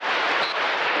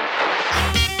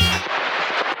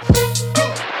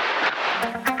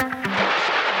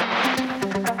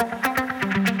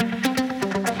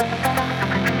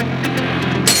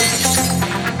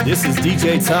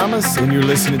DJ Thomas, and you're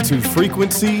listening to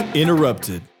Frequency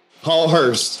Interrupted. Paul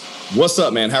Hurst, what's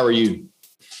up, man? How are you?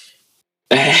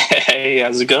 Hey,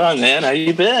 how's it going, man? How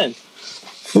you been?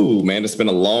 Ooh, man, it's been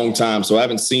a long time. So I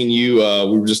haven't seen you.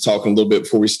 We were just talking a little bit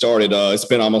before we started. It's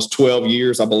been almost 12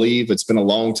 years, I believe. It's been a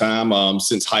long time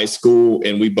since high school,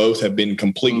 and we both have been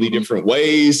completely different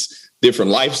ways,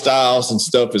 different lifestyles, and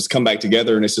stuff has come back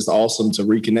together, and it's just awesome to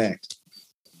reconnect.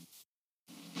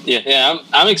 Yeah,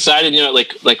 I'm excited. You know,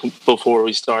 like before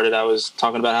we started, I was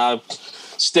talking about how I've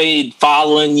stayed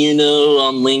following,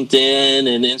 on LinkedIn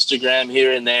and Instagram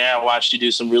here and there. I watched you do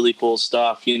some really cool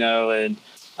stuff, and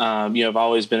I've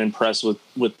always been impressed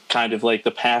with kind of like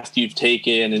the path you've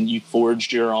taken, and you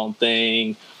forged your own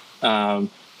thing. And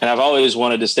I've always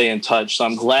wanted to stay in touch. So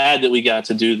I'm glad that we got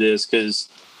to do this because,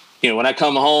 when I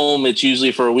come home, it's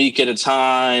usually for a week at a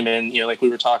time. And, like we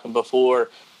were talking before,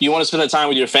 you want to spend the time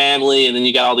with your family, and then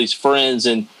you got all these friends,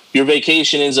 and your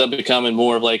vacation ends up becoming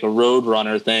more of like a road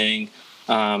runner thing.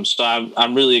 So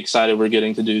I'm really excited we're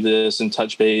getting to do this and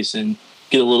touch base and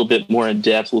get a little bit more in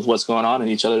depth with what's going on in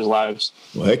each other's lives.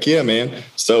 Well, heck yeah, man.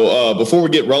 So before we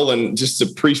get rolling, just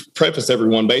to preface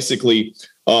everyone, basically,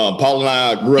 Paul and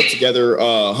I grew up together,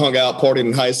 hung out, partied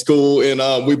in high school,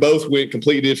 and we both went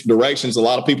completely different directions. A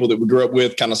lot of people that we grew up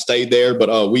with kind of stayed there,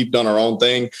 but we've done our own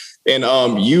thing. And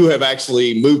you have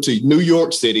actually moved to New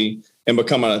York City and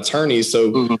become an attorney.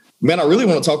 So, man, I really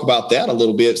want to talk about that a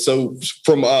little bit. So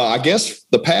from, I guess,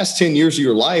 the past 10 years of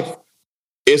your life,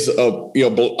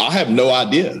 I have no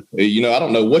idea. I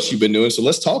don't know what you've been doing. So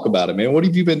let's talk about it, man. What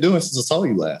have you been doing since I saw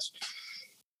you last?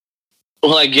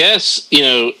 Well, I guess,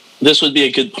 this would be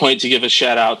a good point to give a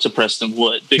shout out to Preston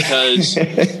Wood because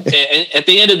at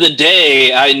the end of the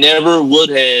day, I never would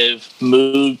have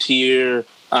moved here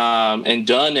and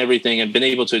done everything and been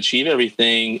able to achieve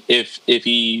everything if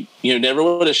he, never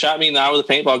would have shot me in the eye with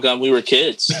a paintball gun. We were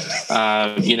kids,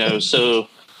 so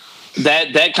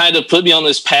that kind of put me on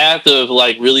this path of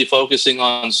like really focusing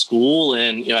on school.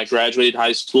 And, I graduated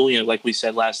high school, like we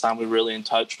said last time we were really in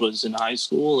touch was in high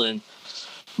school, and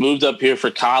moved up here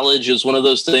for college. It was one of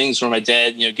those things where my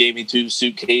dad, gave me 2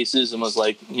 suitcases and was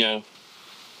like,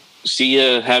 see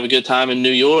ya, have a good time in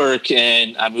New York.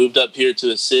 And I moved up here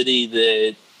to a city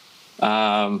that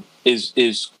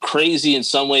is crazy in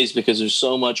some ways because there's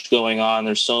so much going on.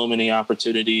 There's so many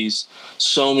opportunities,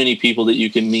 so many people that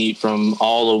you can meet from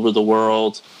all over the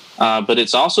world. But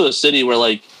it's also a city where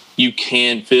like you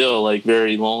can feel like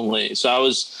very lonely. So I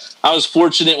was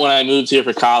fortunate when I moved here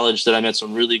for college that I met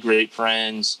some really great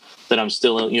friends that I'm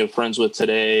still, friends with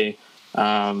today.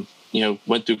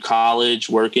 Went through college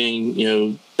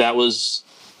working, that was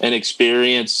an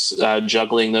experience,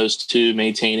 juggling those two,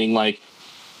 maintaining like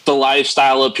the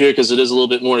lifestyle up here, because it is a little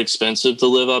bit more expensive to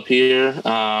live up here.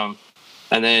 And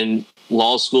then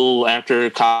law school after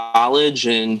college,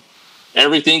 and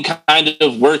everything kind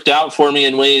of worked out for me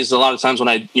in ways a lot of times when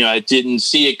I didn't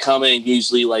see it coming,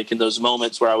 usually like in those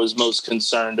moments where I was most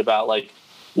concerned about like,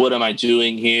 what am I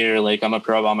doing here? Like I'm a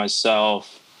pro by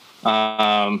myself.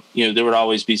 There would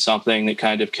always be something that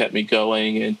kind of kept me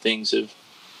going, and things have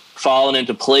fallen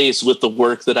into place with the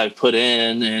work that I've put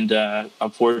in. And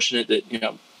I'm fortunate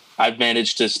that, I've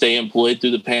managed to stay employed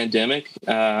through the pandemic.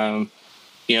 And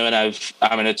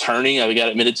I'm an attorney. I got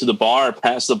admitted to the bar,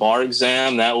 passed the bar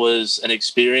exam. That was an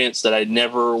experience that I'd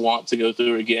never want to go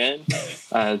through again.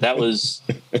 That was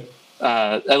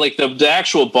like the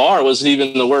actual bar wasn't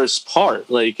even the worst part.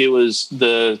 Like it was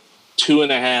the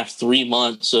 2.5-3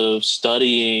 months of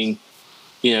studying,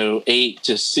 8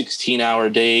 to 16-hour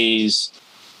days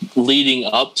leading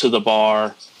up to the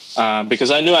bar.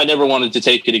 Because I knew I never wanted to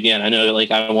take it again. I know like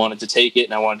I wanted to take it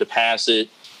and I wanted to pass it.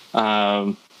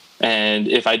 And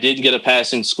if I didn't get a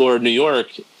passing score in New York,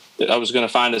 I was going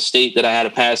to find a state that I had a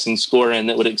passing score in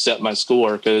that would accept my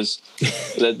score, because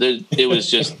it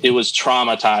was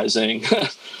traumatizing.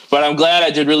 But I'm glad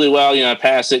I did really well. I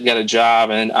passed it, got a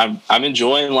job, and I'm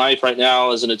enjoying life right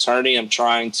now as an attorney. I'm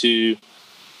trying to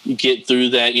get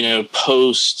through that,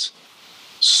 post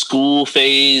school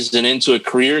phase and into a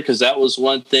career, because that was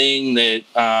one thing that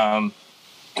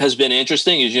has been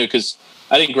interesting is, because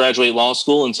I didn't graduate law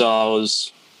school until I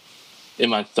was in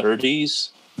my 30s,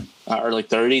 or like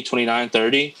 29,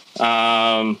 30.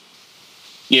 So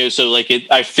like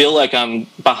I feel like I'm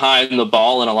behind the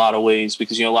ball in a lot of ways,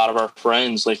 because, a lot of our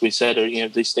friends, like we said, are,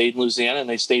 they stayed in Louisiana and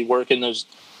they stayed working those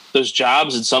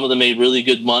jobs, and some of them made really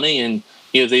good money, and,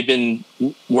 they've been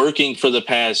working for the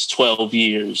past 12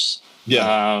 years.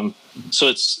 Yeah. So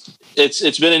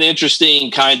it's been an interesting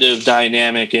kind of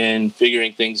dynamic in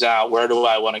figuring things out. Where do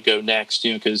I want to go next?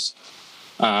 Because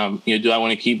Do I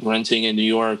want to keep renting in New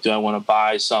York? Do I want to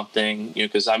buy something?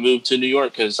 Because I moved to New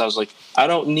York because I was like, I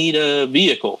don't need a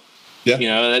vehicle.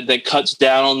 Yeah. That cuts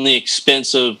down on the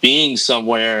expense of being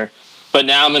somewhere. But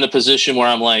now I'm in a position where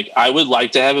I'm like, I would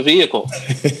like to have a vehicle.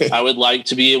 I would like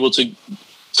to be able to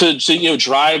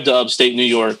drive to upstate New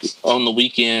York on the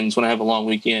weekends when I have a long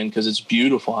weekend because it's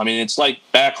beautiful. I mean, it's like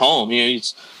back home.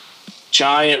 It's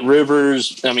giant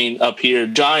rivers. I mean, up here,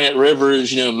 giant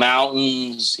rivers.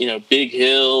 Mountains. Big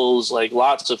hills. Like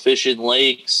lots of fishing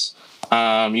lakes.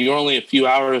 You're only a few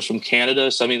hours from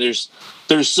Canada, so I mean, there's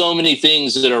so many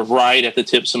things that are right at the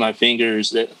tips of my fingers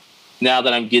that. Now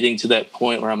that I'm getting to that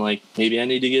point where I'm like, maybe I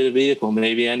need to get a vehicle,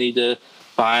 maybe I need to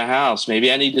buy a house,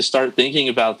 maybe I need to start thinking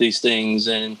about these things.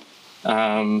 And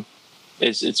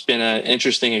it's been an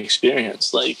interesting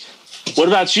experience. Like, what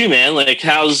about you, man? Like,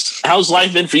 how's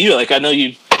life been for you? Like, I know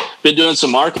you've been doing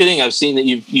some marketing. I've seen that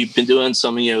you've been doing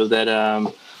some, that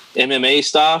MMA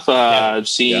stuff. I've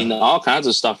seen all kinds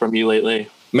of stuff from you lately.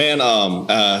 Man,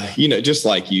 just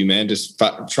like you, man, just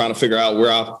trying to figure out where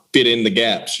I fit in the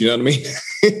gaps. You know what I mean?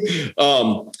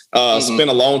 Spent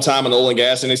a long time in the oil and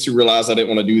gas industry, realized I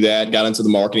didn't want to do that. Got into the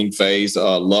marketing phase.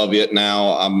 Love it.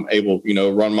 Now I'm able,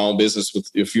 run my own business with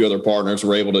a few other partners.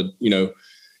 We're able to,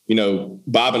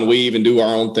 bob and weave and do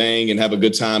our own thing and have a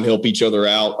good time, help each other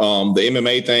out. The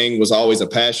MMA thing was always a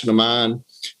passion of mine.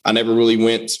 I never really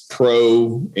went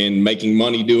pro in making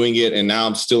money doing it. And now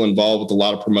I'm still involved with a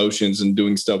lot of promotions and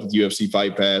doing stuff with UFC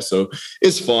Fight Pass. So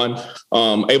it's fun.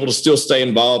 Able to still stay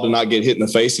involved and not get hit in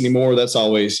the face anymore. That's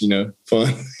always,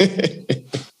 fun.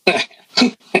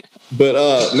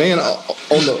 But man,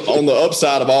 on the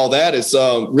upside of all that, it's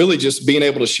really just being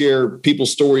able to share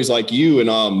people's stories like you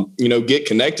and, get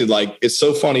connected. Like, it's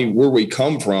so funny where we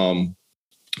come from.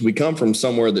 We come from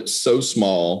somewhere that's so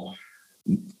small.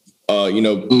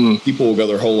 People will go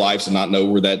their whole lives and not know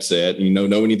where that's at,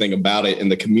 know anything about it.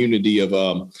 And the community of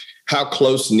how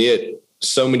close knit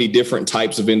so many different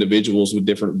types of individuals with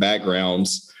different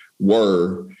backgrounds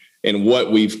were and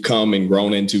what we've come and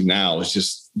grown into now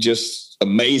is just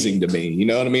amazing to me. You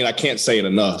know what I mean? I can't say it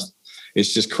enough.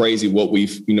 It's just crazy what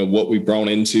we've grown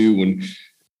into and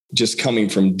just coming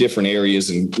from different areas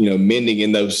and, mending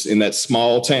in that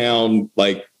small town,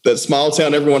 like that small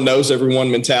town, everyone knows everyone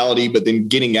mentality, but then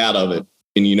getting out of it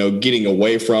and, getting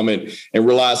away from it and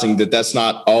realizing that that's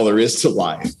not all there is to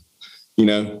life,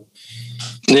 Yeah.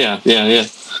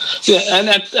 And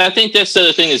I think that's the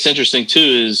other thing that's interesting too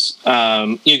is,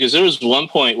 because there was one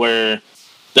point where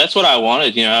that's what I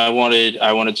wanted. I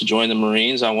wanted to join the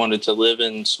Marines. I wanted to live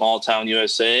in small town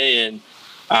USA and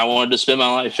I wanted to spend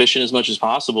my life fishing as much as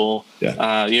possible.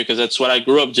 Yeah. Because that's what I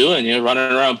grew up doing,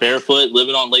 running around barefoot,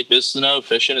 living on Lake Bistineau,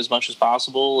 fishing as much as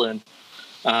possible. And,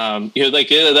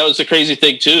 that was the crazy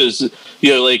thing too is,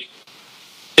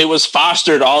 it was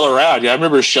fostered all around. I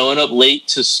remember showing up late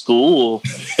to school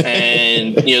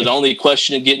and, the only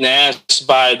question getting asked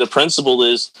by the principal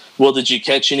is, well, did you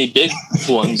catch any big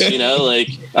ones?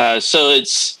 So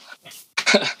it's,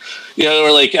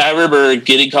 or like I remember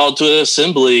getting called to an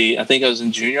assembly. I think I was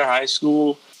in junior high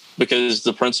school because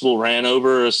the principal ran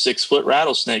over a 6-foot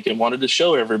rattlesnake and wanted to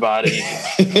show everybody.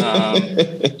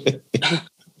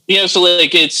 So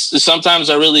like it's sometimes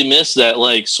I really miss that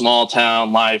like small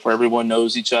town life where everyone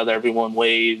knows each other, everyone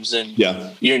waves, and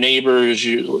your neighbors.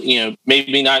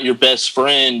 Maybe not your best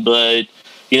friend, but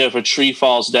if a tree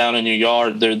falls down in your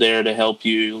yard, they're there to help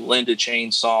you lend a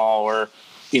chainsaw or.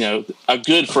 A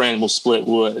good friend will split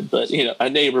wood, but, a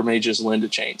neighbor may just lend a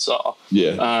chainsaw.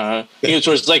 Yeah.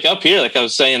 So it's like up here, like I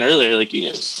was saying earlier, like,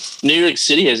 New York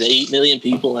City has 8 million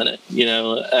people in it.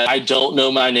 I don't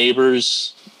know my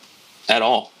neighbors at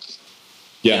all.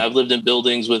 Yeah. I've lived in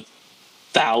buildings with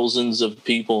thousands of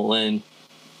people and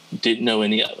didn't know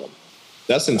any of them.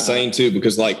 That's insane too,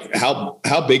 because like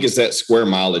how big is that square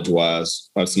mileage wise?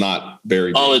 It's not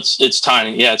very big. Oh, it's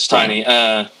tiny. Yeah, it's tiny.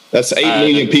 That's 8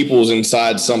 million people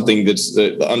inside something that's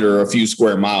under a few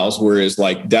square miles, whereas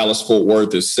like Dallas Fort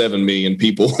Worth is 7 million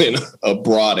people in a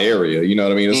broad area. You know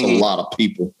what I mean? It's a lot of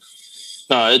people.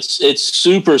 No, it's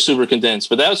super, super condensed.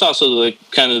 But that was also like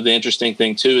kind of the interesting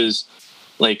thing too is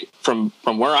like from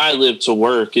where I live to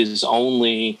work is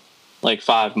only like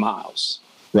 5 miles.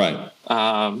 Right.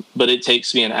 But it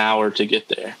takes me an hour to get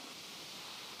there.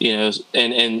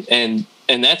 And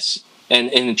that's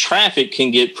and traffic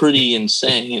can get pretty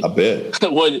insane. I bet.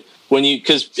 when you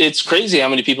because it's crazy how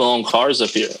many people own cars up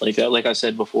here. Like I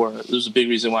said before, there's a big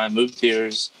reason why I moved here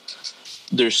is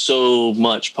there's so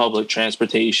much public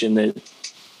transportation that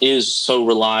is so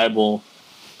reliable.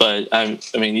 But I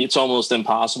mean, it's almost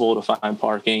impossible to find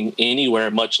parking anywhere,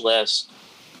 much less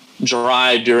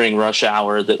drive during rush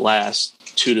hour that lasts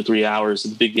 2 to 3 hours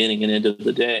at the beginning and end of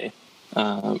the day.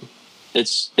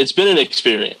 It's been an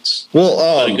experience.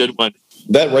 Well, but a good one.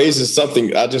 That raises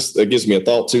something. It gives me a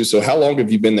thought too. So how long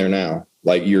have you been there now?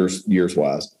 Like years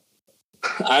wise?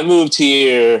 I moved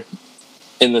here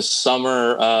in the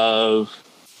summer of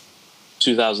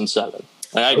 2007.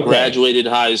 I graduated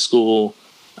high school.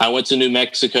 I went to New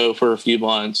Mexico for a few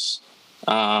months,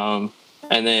 and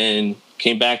then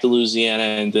came back to Louisiana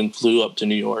and then flew up to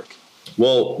New York.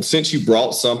 Well, since you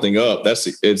brought something up,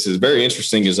 it's very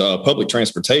interesting is public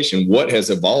transportation. What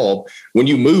has evolved when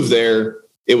you moved there?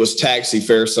 It was taxi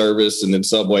fare service and then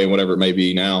subway and whatever it may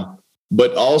be now.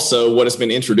 But also what has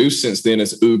been introduced since then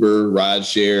is Uber,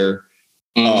 rideshare,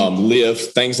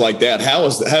 Lyft, things like that.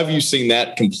 Have you seen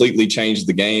that completely change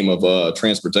the game of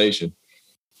transportation?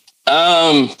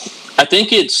 I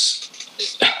think it's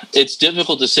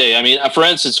difficult to say. I mean, for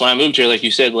instance, when I moved here, like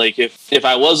you said, like if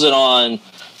I wasn't on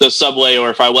the subway or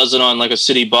if I wasn't on like a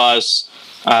city bus,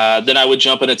 then I would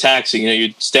jump in a taxi.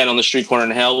 You'd stand on the street corner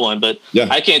and hail one. But yeah.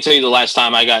 I can't tell you the last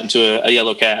time I got into a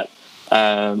yellow cab,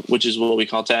 which is what we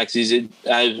call taxis.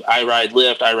 I ride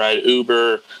Lyft, I ride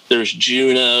Uber. There's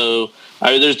Juno.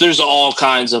 There's all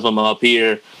kinds of them up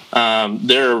here.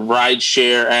 There are ride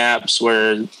share apps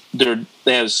where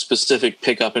they have specific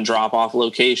pickup and drop off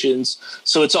locations.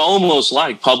 So it's almost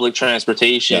like public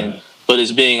transportation, but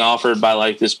it's being offered by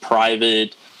like this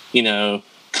private,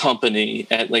 company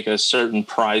at like a certain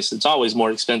price. It's always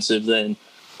more expensive than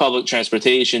public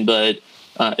transportation, but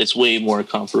it's way more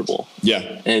comfortable. Yeah.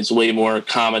 And it's way more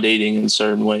accommodating in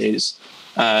certain ways.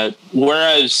 Where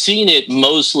I've seen it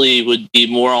mostly would be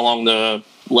more along the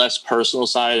less personal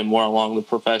side and more along the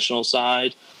professional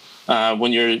side.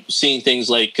 When you're seeing things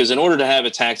like, because in order to have a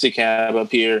taxi cab up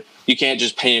here, you can't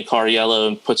just paint a car yellow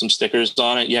and put some stickers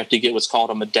on it. You have to get what's called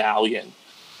a medallion.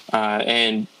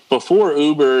 And before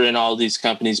Uber and all these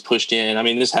companies pushed in, I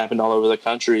mean, this happened all over the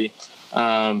country.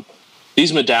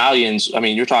 These medallions, I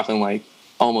mean, you're talking like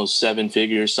almost 7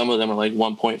 figures. Some of them are like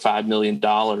 $1.5 million.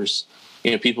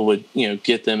 People would,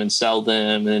 get them and sell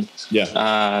them. And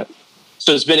so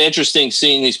it's been interesting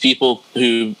seeing these people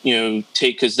who,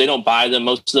 take, because they don't buy them.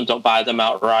 Most of them don't buy them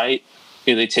outright.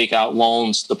 They take out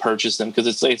loans to purchase them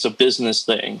because it's a business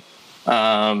thing.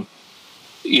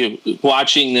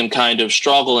 Watching them kind of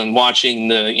struggle and watching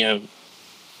the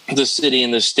city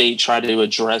and the state try to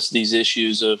address these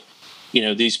issues of,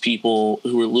 these people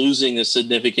who are losing a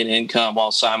significant income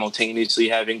while simultaneously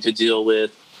having to deal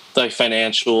with the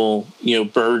financial,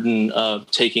 burden of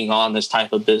taking on this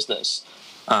type of business.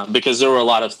 Because there were a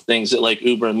lot of things that like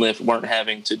Uber and Lyft weren't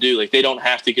having to do. Like they don't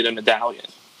have to get a medallion.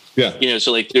 Yeah.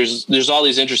 So like there's all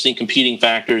these interesting competing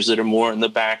factors that are more in the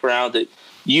background that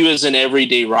you as an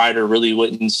everyday rider really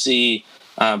wouldn't see,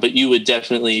 but you would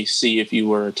definitely see if you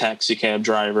were a taxi cab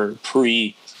driver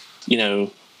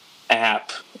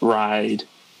app ride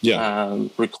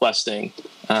requesting.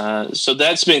 So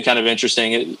that's been kind of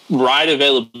interesting. Ride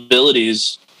availability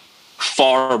is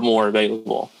far more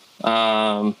available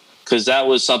because that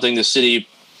was something the city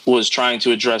was trying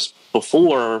to address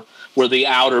before, were the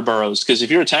outer boroughs. Because if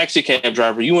you're a taxi cab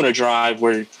driver, you want to drive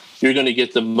where you're going to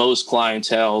get the most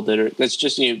clientele that's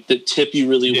just that tip you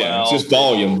really well. It's just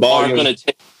volume. That aren't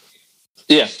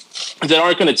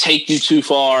going to take you too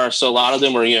far. So a lot of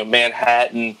them are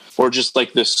Manhattan or just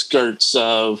like the skirts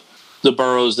of the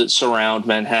boroughs that surround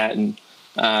Manhattan.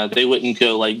 They wouldn't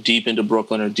go like deep into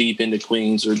Brooklyn or deep into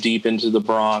Queens or deep into the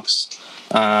Bronx.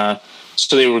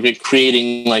 So they were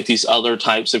creating like these other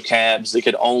types of cabs that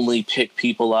could only pick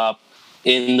people up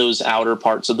in those outer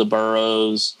parts of the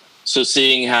boroughs. So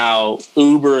seeing how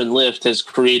Uber and Lyft has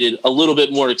created a little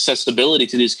bit more accessibility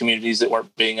to these communities that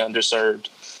weren't being underserved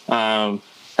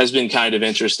has been kind of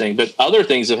interesting. But other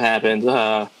things have happened,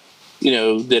 that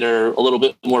are a little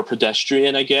bit more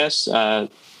pedestrian, I guess.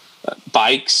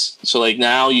 Bikes. So like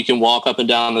now you can walk up and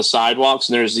down the sidewalks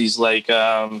and there's these like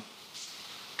kind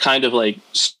of like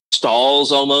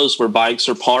stalls almost where bikes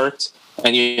are parked.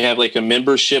 And you have like a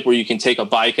membership where you can take a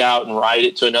bike out and ride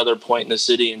it to another point in the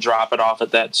city and drop it off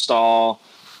at that stall.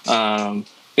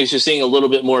 It's just seeing a little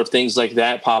bit more of things like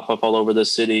that pop up all over the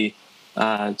city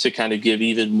to kind of give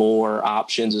even more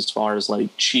options as far as like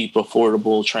cheap,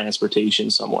 affordable transportation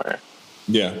somewhere.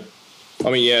 Yeah. I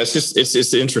mean,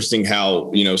 it's interesting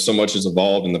how, so much has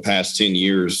evolved in the past 10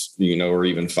 years, or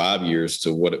even 5 years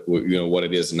to what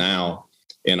it is now.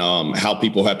 And how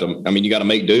people have to, you got to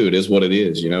make do. It is what it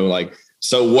is,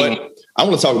 So what I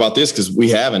want to talk about this because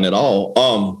we haven't at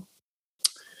all.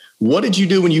 What did you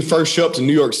do when you first showed up to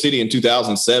New York City in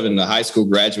 2007, a high school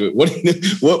graduate? What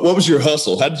was your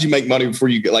hustle? How did you make money before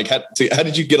you how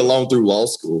did you get along through law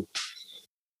school?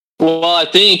 Well, I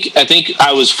think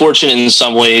I was fortunate in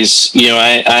some ways. You know,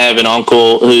 I have an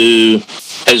uncle who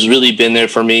has really been there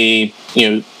for me,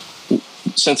 you know,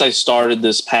 since I started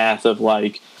this path of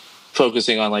like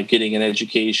focusing on like getting an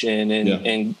education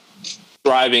and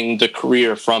driving the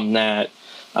career from that.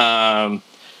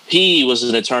 He was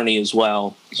an attorney as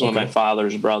well. He's one of my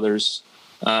father's brothers.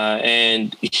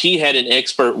 And he had an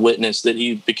expert witness that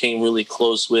he became really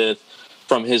close with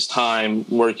from his time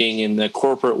working in the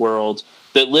corporate world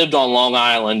that lived on Long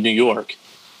Island, New York,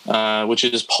 which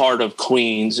is part of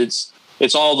Queens.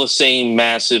 It's all the same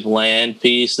massive land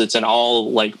piece that's in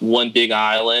all like one big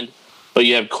island, but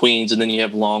you have Queens and then you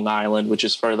have Long Island, which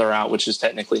is further out, which is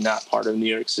technically not part of New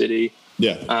York City.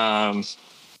 Yeah.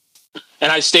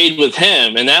 And I stayed with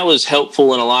him, and that was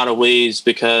helpful in a lot of ways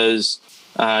because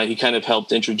he kind of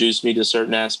helped introduce me to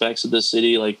certain aspects of the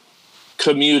city, like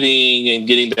commuting and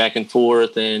getting back and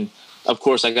forth. And of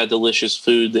course, I got delicious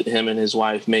food that him and his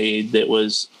wife made that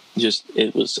was just,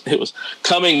 it was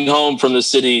coming home from the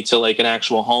city to like an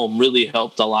actual home really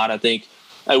helped a lot. I think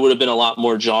I would have been a lot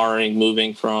more jarring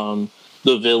moving from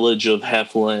the village of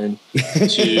Heflin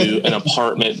to an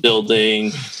apartment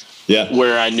building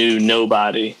where I knew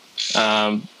nobody.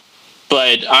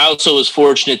 But I also was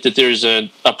fortunate that there's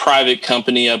a private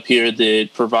company up here that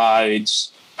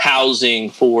provides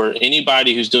housing for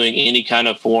anybody who's doing any kind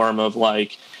of form of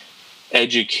like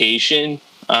education.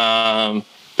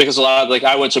 Because a lot of, like,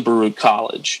 I went to Baruch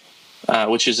College,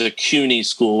 which is a CUNY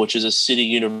school, which is a city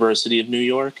university of New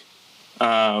York.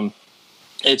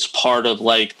 It's part of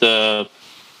like the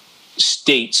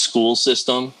state school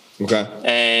system. Okay.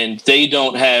 And they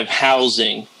don't have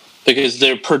housing because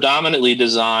they're predominantly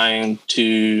designed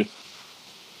to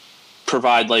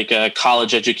provide like a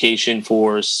college education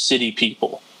for city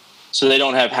people. So they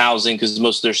don't have housing because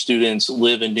most of their students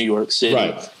live in New York City.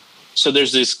 Right. So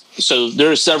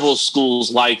there are several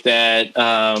schools like that.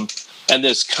 And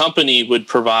this company would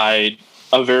provide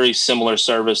a very similar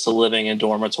service to living in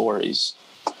dormitories.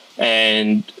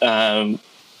 And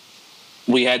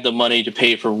we had the money to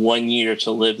pay for 1 year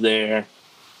to live there.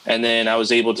 And then I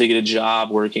was able to get a job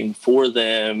working for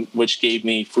them, which gave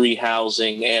me free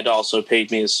housing and also paid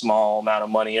me a small amount of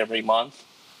money every month.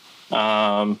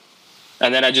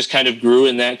 And then I just kind of grew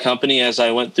in that company as I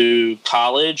went through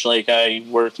college. Like I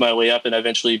worked my way up and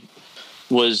eventually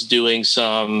was doing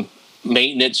some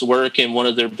maintenance work in one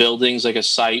of their buildings, like a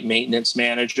site maintenance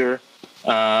manager.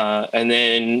 And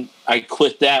then I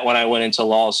quit that when I went into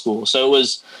law school. So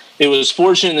it was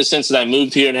fortunate in the sense that I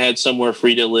moved here and had somewhere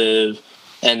free to live.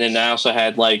 And then I also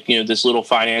had like, you know, this little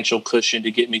financial cushion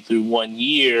to get me through 1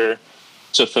 year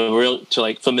to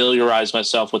familiarize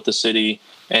myself with the city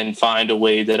and find a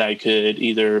way that I could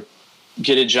either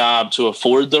get a job to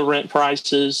afford the rent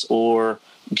prices or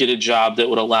get a job that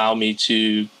would allow me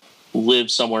to live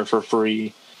somewhere for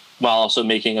free while also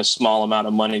making a small amount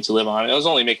of money to live on. I was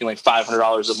only making like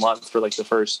 $500 a month for like the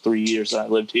first 3 years that I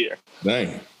lived here.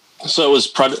 Dang. So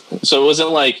it wasn't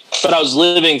like, but I was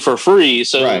living for free.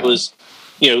 So It was,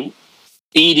 you know,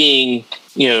 eating,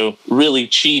 you know, really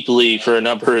cheaply for a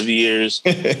number of years.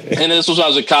 And this was when I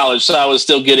was at college. So I was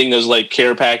still getting those like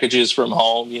care packages from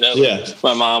home, you know. Yeah.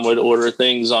 My mom would order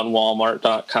things on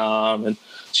Walmart.com and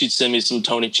she'd send me some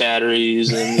Tony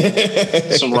Chatteries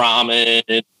and some ramen.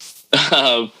 And,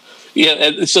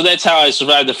 so that's how I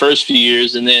survived the first few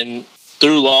years. And then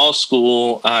through law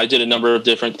school, I did a number of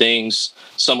different things.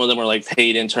 Some of them were like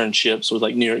paid internships with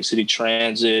like New York City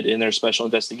Transit in their special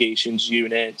investigations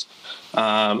unit.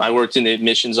 I worked in the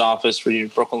admissions office for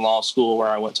Brooklyn Law School, where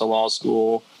I went to law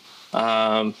school.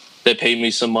 That paid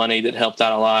me some money that helped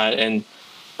out a lot. And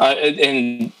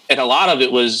a lot of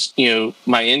it was, you know,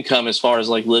 my income as far as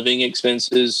like living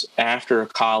expenses after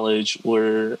college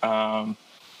were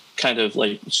kind of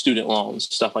like student loans,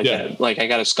 stuff like that. Like I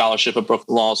got a scholarship at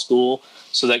Brooklyn Law School.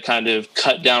 So that kind of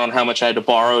cut down on how much I had to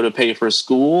borrow to pay for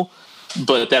school.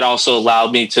 But that also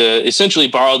allowed me to essentially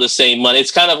borrow the same money.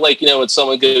 It's kind of like, you know, when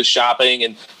someone goes shopping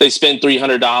and they spend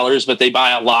 $300, but they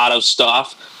buy a lot of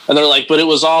stuff. And they're like, but it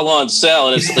was all on sale.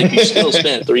 And it's like, you still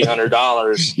spent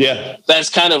 $300. Yeah. That's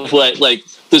kind of what like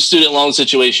the student loan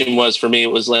situation was for me.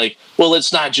 It was like, well,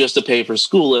 it's not just to pay for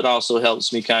school. It also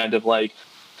helps me kind of like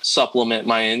supplement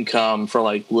my income for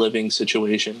like living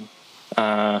situation.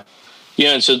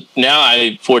 Yeah, and so now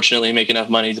I fortunately make enough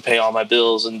money to pay all my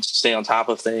bills and stay on top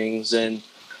of things and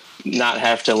not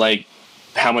have to like,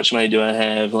 how much money do I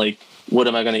have? Like, what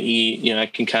am I going to eat? You know, I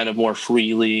can kind of more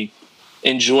freely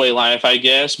enjoy life, I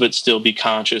guess, but still be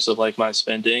conscious of like my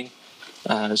spending.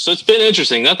 So it's been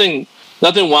interesting. Nothing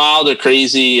wild or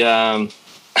crazy. I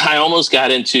almost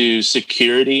got into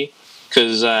security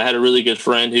because I had a really good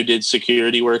friend who did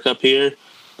security work up here.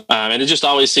 And it just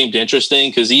always seemed interesting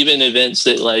because even events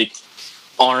that like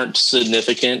aren't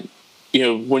significant,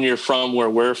 when you're from where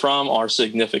we're from, are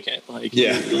significant. Like,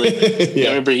 yeah. I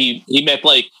remember he met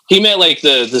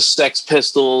the Sex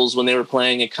Pistols when they were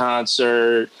playing a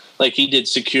concert. Like he did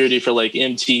security for like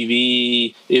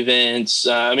MTV events.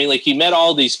 He met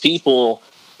all these people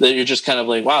that you're just kind of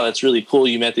like, wow, that's really cool.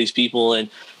 You met these people and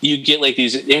you get like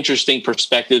these interesting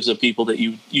perspectives of people that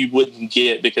you wouldn't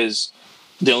get because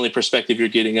the only perspective you're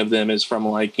getting of them is from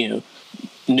like,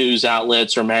 news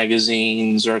outlets or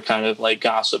magazines or kind of like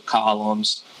gossip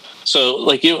columns. So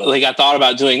I thought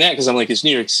about doing that because I'm like, it's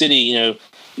New York City,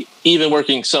 even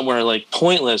working somewhere like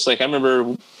Pointless. Like I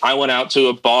remember I went out to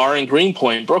a bar in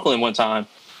Greenpoint, Brooklyn one time.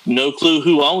 No clue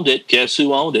who owned it. Guess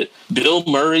who owned it? Bill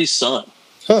Murray's son.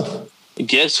 Huh.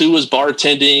 Guess who was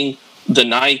bartending the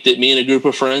night that me and a group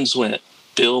of friends went?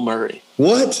 Bill Murray.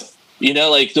 What?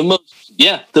 Like the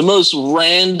most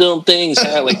random things.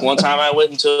 Like one time I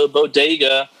went into a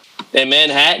bodega in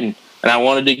Manhattan and I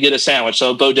wanted to get a sandwich.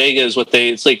 So bodega is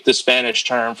it's like the Spanish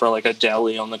term for like a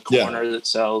deli on the corner that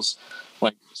sells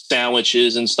like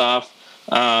sandwiches and stuff.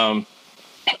 I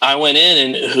went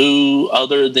in and who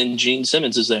other than Gene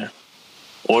Simmons is there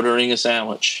ordering a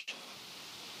sandwich?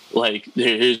 Like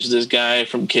here's this guy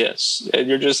from Kiss. And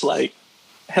you're just like,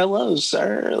 hello,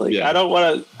 sir. Like, I don't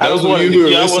want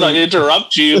to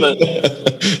interrupt you, but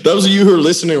those of you who are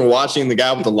listening or watching, the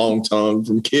guy with the long tongue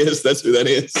from Kiss, that's who that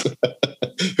is.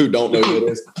 Who don't know who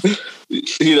it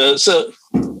is.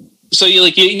 So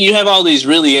you have all these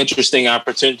really interesting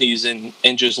opportunities in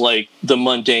just like the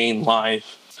mundane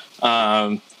life.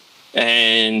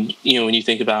 And when you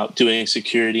think about doing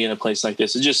security in a place like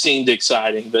this, it just seemed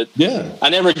exciting, but I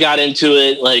never got into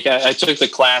it. Like I took the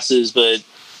classes, but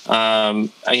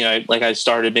I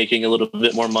started making a little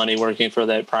bit more money working for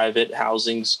that private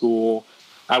housing school.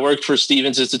 I worked for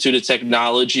Stevens Institute of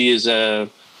Technology as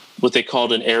what they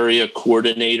called an area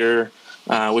coordinator,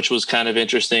 which was kind of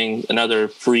interesting. Another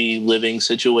free living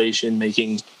situation,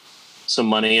 making some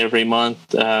money every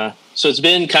month. So it's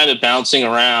been kind of bouncing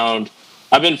around.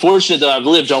 I've been fortunate that I've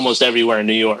lived almost everywhere in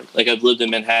New York. Like I've lived in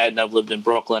Manhattan, I've lived in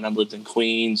Brooklyn, I've lived in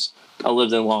Queens, I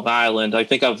lived in Long Island. I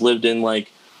think I've lived in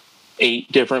like 8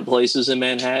 different places in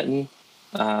Manhattan.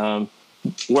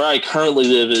 Where I currently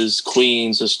live is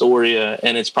Queens, Astoria,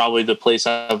 and it's probably the place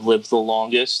I've lived the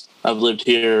longest. I've lived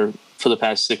here for the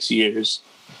past 6 years.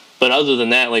 But other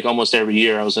than that, like almost every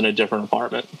year I was in a different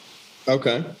apartment.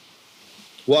 Okay.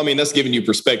 Well, that's giving you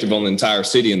perspective on the entire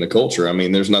city and the culture.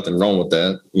 There's nothing wrong with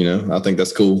that. I think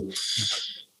that's cool.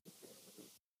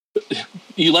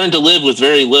 You learn to live with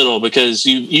very little because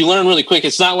you learn really quick.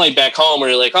 It's not like back home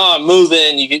where you're like, oh, I'm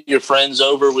moving. You get your friends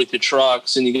over with your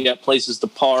trucks and you got places to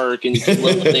park and you can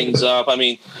load things up.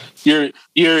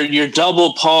 You're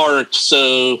double parked.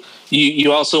 So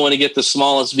you also want to get the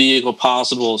smallest vehicle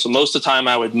possible. So most of the time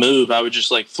I would move, I would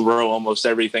just like throw almost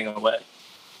everything away.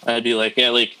 I'd be like,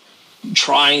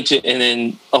 trying to, and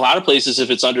then a lot of places,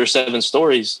 if it's under 7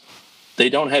 stories,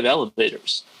 they don't have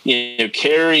elevators.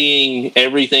 Carrying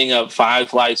everything up 5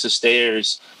 flights of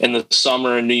stairs in the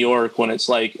summer in New York when it's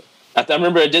like, I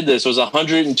remember I did this. It was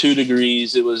 102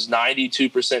 degrees. It was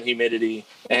 92% humidity.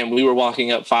 And we were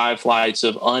walking up 5 flights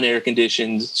of unair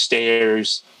conditioned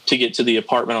stairs to get to the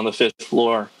apartment on the 5th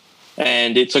floor.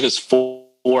 And it took us 4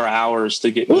 hours to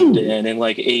get moved in and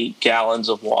like 8 gallons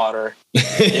of water.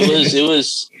 It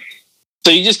was,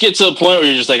 so you just get to a point where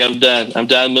you're just like, I'm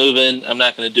done moving. I'm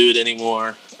not going to do it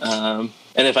anymore.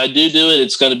 And if I do it,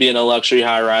 it's going to be in a luxury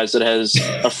high rise that has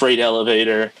a freight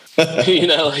elevator.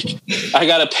 I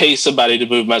got to pay somebody to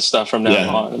move my stuff from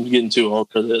now on. I'm getting too old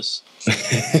for this.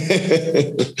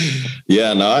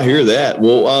 Yeah, no, I hear that.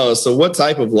 Well, so what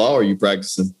type of law are you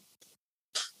practicing?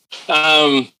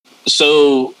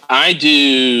 So I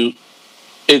do,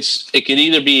 it can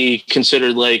either be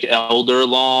considered like elder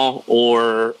law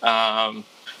or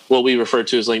what we refer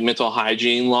to as like mental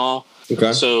hygiene law.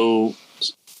 Okay. So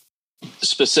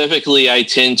specifically, I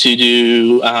tend to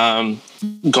do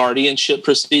guardianship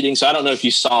proceedings. So I don't know if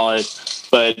you saw it,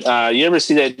 but you ever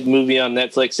see that movie on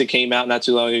Netflix that came out not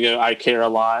too long ago, I Care a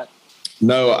Lot?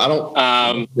 No, I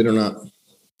don't. It or not.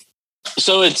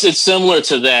 So it's similar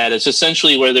to that. It's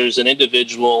essentially where there's an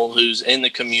individual who's in the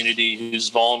community who's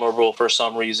vulnerable for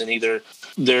some reason. Either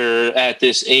they're at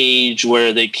this age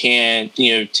where they can't,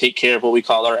 take care of what we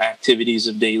call our activities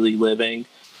of daily living.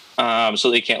 So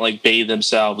they can't like bathe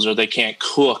themselves, or they can't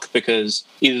cook because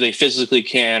either they physically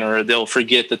can, or they'll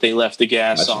forget that they left the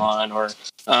gas on,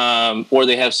 or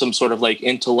they have some sort of like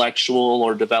intellectual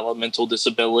or developmental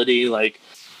disability, like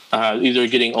either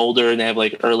getting older and they have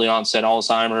like early onset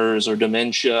Alzheimer's or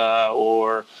dementia,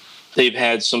 or they've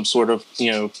had some sort of,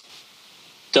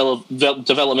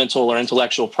 developmental or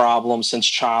intellectual problem since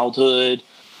childhood.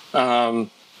 But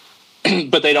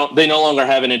they no longer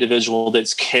have an individual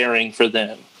that's caring for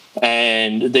them,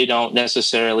 and they don't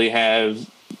necessarily have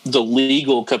the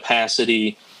legal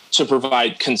capacity to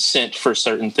provide consent for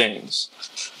certain things.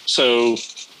 So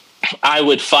I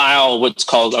would file what's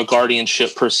called a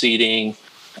guardianship proceeding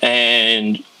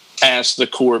and ask the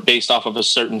court, based off of a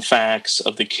certain facts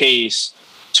of the case,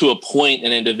 to appoint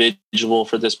an individual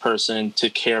for this person to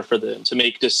care for them, to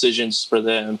make decisions for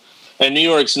them. And New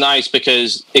York's nice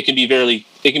because it can be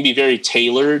very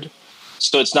tailored.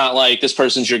 So it's not like this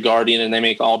person's your guardian and they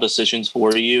make all decisions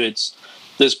for you. It's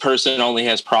this person only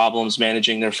has problems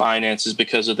managing their finances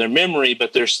because of their memory,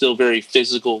 but they're still very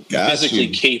physically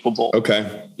capable.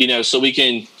 Okay. So we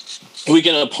can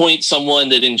appoint someone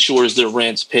that ensures their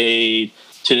rent's paid,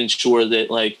 to ensure that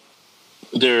like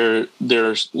they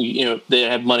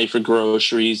have money for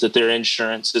groceries, that their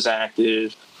insurance is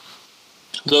active,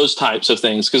 those types of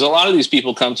things. Because a lot of these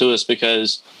people come to us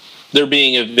because they're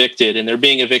being evicted, and they're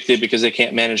being evicted because they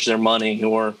can't manage their money,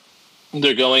 or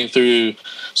they're going through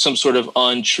some sort of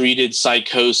untreated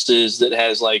psychosis that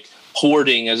has like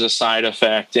hoarding as a side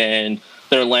effect, and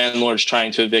their landlord's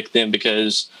trying to evict them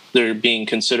because they're being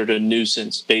considered a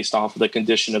nuisance based off of the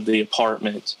condition of the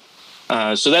apartment.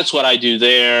 So that's what I do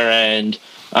there. And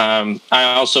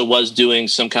I also was doing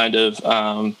some kind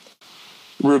of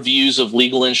reviews of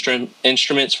legal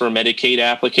instruments for Medicaid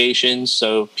applications.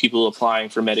 So people applying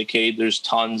for Medicaid, there's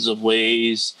tons of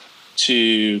ways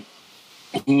to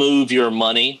move your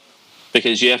money,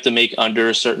 because you have to make under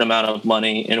a certain amount of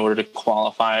money in order to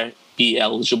qualify, be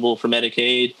eligible for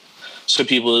Medicaid. So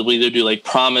people will either do like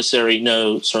promissory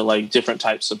notes or like different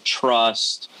types of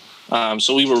trust.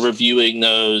 So we were reviewing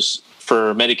those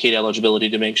for Medicaid eligibility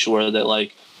to make sure that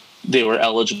like they were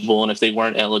eligible, and if they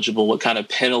weren't eligible, what kind of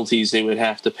penalties they would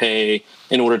have to pay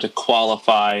in order to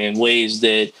qualify, and ways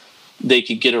that they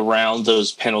could get around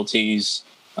those penalties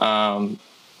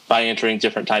by entering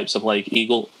different types of like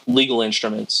legal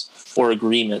instruments or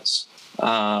agreements.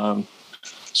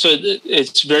 So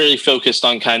it's very focused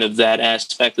on kind of that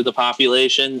aspect of the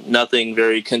population. Nothing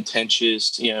very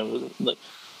contentious, we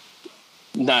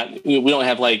don't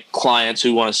have like clients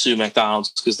who want to sue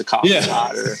McDonald's because the coffee's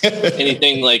hot or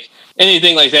anything like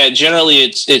that. Generally,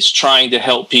 it's trying to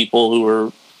help people who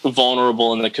are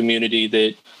vulnerable in the community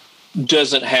that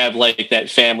doesn't have like that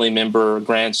family member,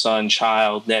 grandson,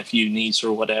 child, nephew, niece,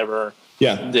 or whatever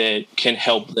that can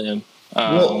help them.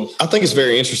 Well, I think it's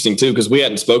very interesting too, because we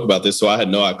hadn't spoke about this, so I had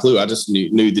no clue. I just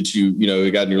knew that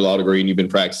you got your law degree and you've been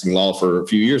practicing law for a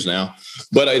few years now.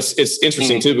 But it's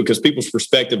interesting too, because people's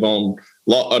perspective on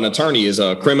law, an attorney is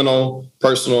a criminal,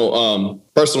 personal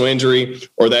injury,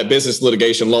 or that business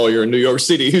litigation lawyer in New York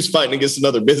City who's fighting against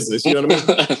another business. You know what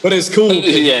I mean? But it's cool.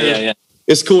 Yeah.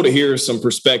 It's cool to hear some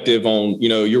perspective on,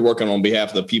 you're working on behalf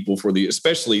of the people,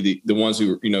 especially the ones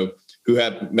who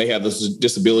may have those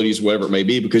disabilities, whatever it may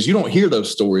be, because you don't hear those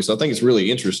stories. So I think it's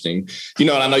really interesting, and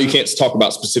I know you can't talk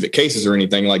about specific cases or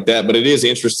anything like that, but it is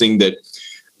interesting that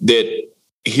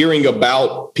hearing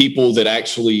about people that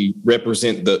actually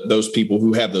represent those people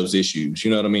who have those issues.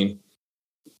 You know what I mean?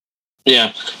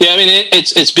 Yeah. I mean,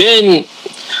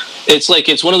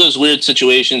 it's one of those weird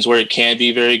situations where it can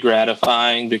be very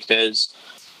gratifying, because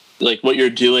like what you're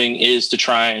doing is to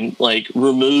try and like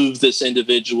remove this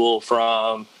individual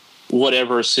from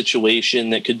whatever situation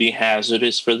that could be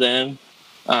hazardous for them.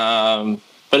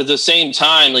 But at the same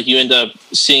time, like you end up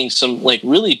seeing some like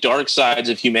really dark sides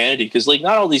of humanity, because like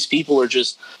not all these people are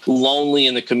just lonely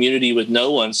in the community with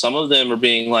no one. Some of them are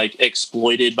being like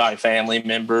exploited by family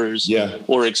members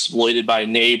or exploited by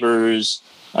neighbors.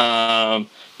 So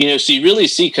you really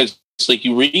see, because like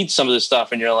you read some of this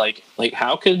stuff and you're like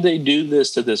how could they do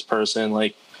this to this person?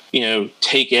 Like,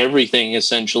 take everything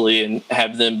essentially and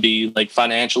have them be like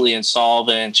financially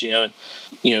insolvent, you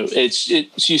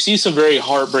see some very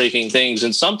heartbreaking things.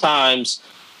 And sometimes,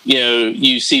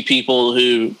 you see people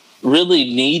who really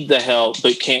need the help,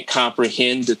 but can't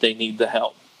comprehend that they need the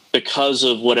help because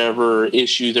of whatever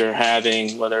issue they're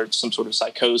having, whether it's some sort of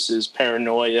psychosis,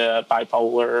 paranoia,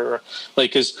 bipolar,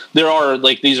 because there are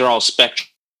like, these are all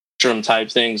spectrum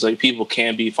type things. Like people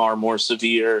can be far more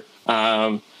severe,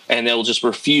 and they'll just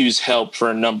refuse help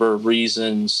for a number of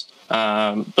reasons.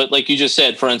 But like you just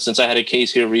said, for instance, I had a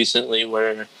case here recently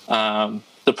where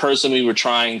the person we were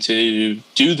trying to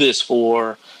do this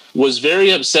for was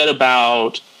very upset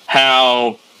about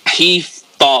how he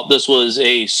thought this was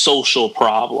a social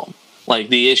problem, like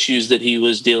the issues that he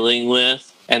was dealing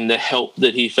with and the help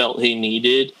that he felt he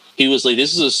needed. he was like,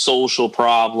 this is a social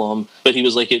problem, but he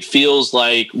was like, it feels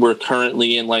like we're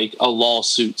currently in like a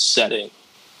lawsuit setting.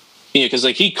 You know, because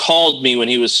like he called me when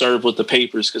he was served with the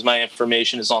papers, because my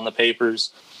information is on the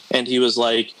papers, and he was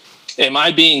like, am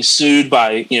I being sued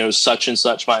by, you know, such and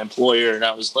such, my employer? And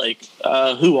I was like,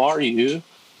 who are you?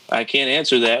 I can't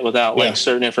answer that without like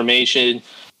certain information.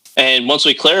 And once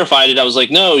we clarified it, I was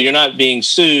like, no, you're not being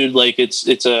sued. Like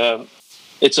it's a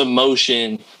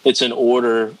motion. It's an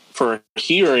order for a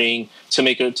hearing to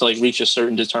make it to like reach a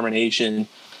certain determination.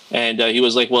 And he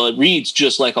was like, well, it reads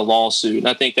just like a lawsuit. And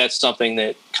I think that's something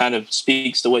that kind of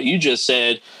speaks to what you just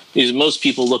said, is most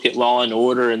people look at Law and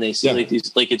Order and they see like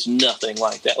these, like it's nothing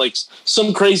like that. Like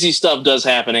some crazy stuff does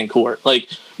happen in court. Like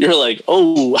you're like,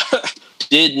 oh,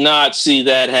 did not see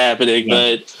that happening.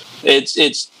 Yeah. But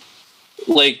it's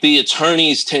like the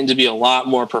attorneys tend to be a lot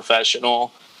more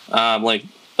professional. Like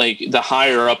the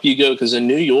higher up you go, because in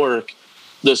New York,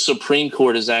 the Supreme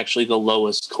Court is actually the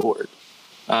lowest court.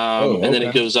 And then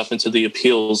it goes up into the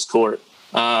appeals court.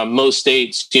 Most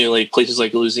states, you know, like places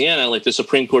like Louisiana, like the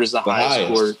Supreme Court is the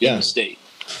highest court in the state.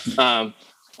 In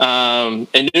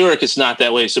New York, it's not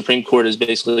that way. Supreme Court is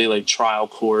basically like trial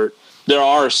court. There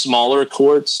are smaller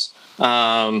courts,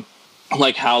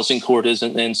 like housing court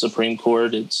isn't in Supreme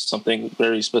Court. It's something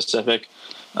very specific.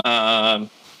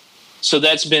 So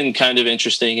that's been kind of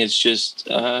interesting. It's just,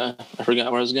 I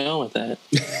forgot where I was going with that.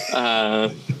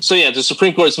 So yeah, the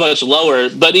Supreme Court is much lower,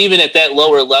 but even at that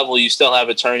lower level, you still have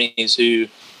attorneys who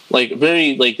like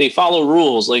they follow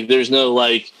rules. Like there's no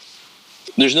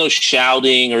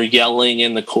shouting or yelling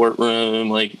in the courtroom.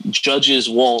 Like judges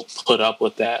won't put up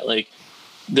with that. Like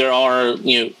there are,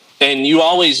 you know, and you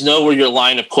always know where your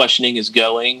line of questioning is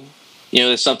going. You know,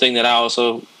 that's something that I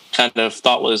also kind of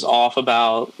thought was off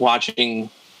about watching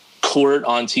court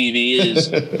on TV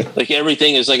is like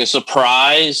everything is like a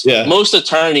surprise. Yeah. Most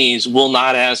attorneys will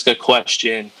not ask a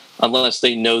question unless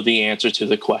they know the answer to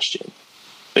the question,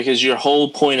 because your whole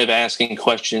point of asking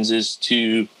questions is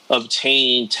to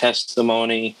obtain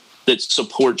testimony that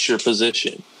supports your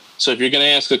position. So if you're going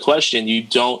to ask a question you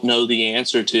don't know the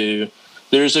answer to,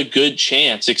 there's a good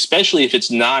chance, especially if it's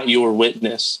not your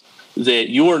witness, that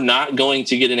you're not going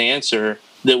to get an answer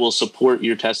that will support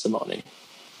your testimony.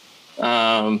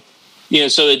 You know,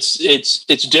 so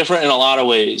it's different in a lot of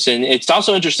ways. And it's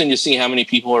also interesting to see how many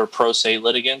people are pro se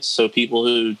litigants. So people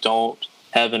who don't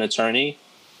have an attorney.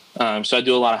 So I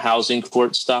do a lot of housing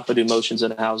court stuff. I do motions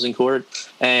in a housing court.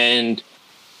 And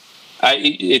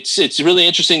it's really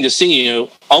interesting to see, you know,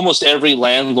 almost every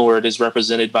landlord is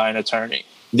represented by an attorney.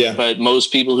 Yeah. But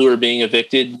most people who are being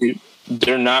evicted,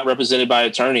 they're not represented by an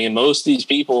attorney. And most of these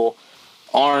people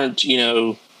aren't, you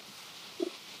know,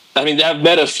 I mean, I've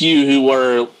met a few who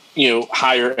were, you know,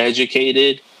 higher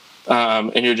educated,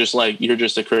 and you're just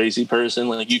a crazy person.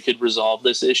 Like you could resolve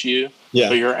this issue,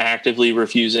 but you're actively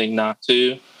refusing not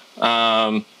to.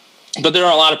 But there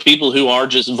are a lot of people who are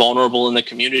just vulnerable in the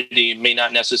community, may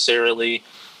not necessarily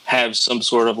have some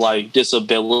sort of like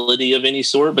disability of any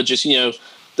sort, but just, you know,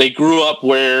 they grew up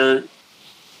where,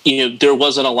 you know, there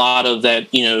wasn't a lot of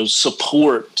that, you know,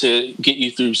 support to get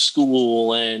you through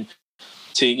school and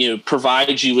to, you know,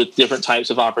 provide you with different types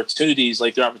of opportunities.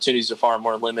 Like their opportunities are far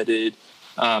more limited.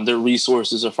 Their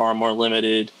resources are far more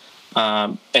limited.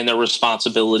 And their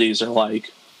responsibilities are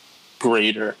like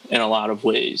greater in a lot of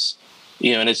ways,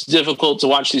 you know, and it's difficult to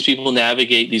watch these people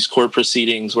navigate these court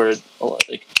proceedings where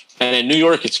like, and in New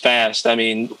York, it's fast. I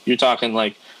mean, you're talking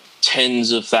like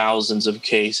tens of thousands of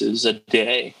cases a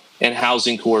day in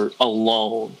housing court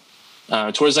alone.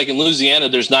 Towards like in Louisiana,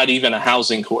 there's not even a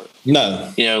housing court.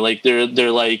 No, you know, like they're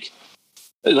like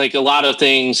a lot of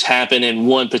things happen in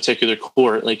one particular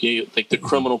court. Like like the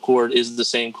criminal court is the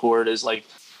same court as like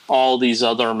all these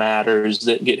other matters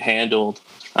that get handled.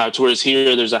 Towards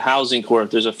here, there's a housing court,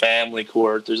 there's a family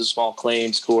court, there's a small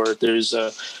claims court, there's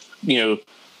a, you know,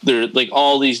 there are like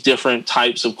all these different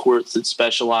types of courts that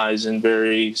specialize in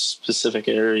very specific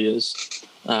areas.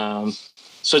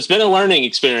 So it's been a learning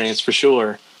experience for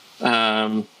sure.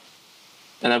 And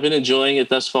I've been enjoying it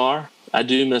thus far. I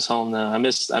do miss home though. I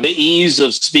miss the ease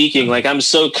of speaking. Like I'm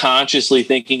so consciously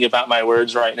thinking about my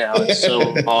words right now. It's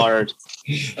so hard.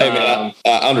 Hey, man,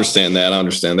 I understand that.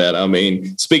 I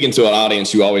mean, speaking to an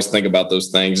audience, you always think about those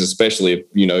things, especially if,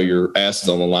 you know, your ass is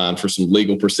on the line for some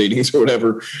legal proceedings or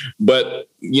whatever. But,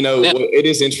 you know, It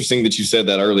is interesting that you said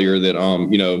that earlier that,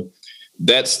 you know,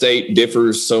 that state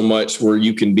differs so much where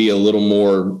you can be a little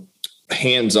more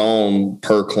hands-on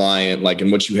per client, like in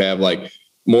what you have, like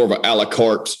more of an a la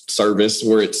carte service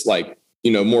where it's like,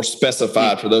 you know, more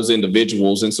specified for those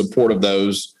individuals in support of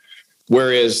those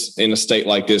Whereas in a state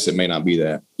like this, it may not be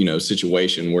that,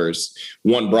 situation where it's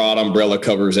one broad umbrella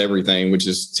covers everything, which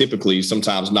is typically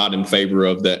sometimes not in favor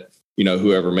of that,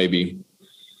 whoever may be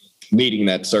needing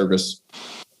that service.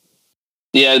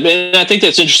 Yeah, and I think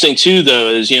that's interesting too, though,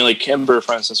 is, like Kimber,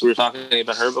 for instance, we were talking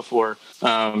about her before.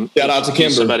 Shout out to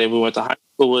Kimber. Somebody we went to high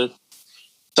school with.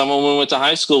 Someone we went to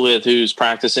high school with who's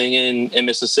practicing in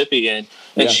Mississippi, and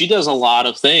she does a lot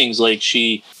of things.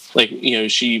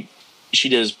 She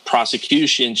does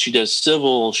prosecution, she does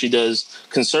civil, she does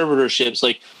conservatorships.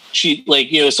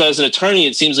 So as an attorney,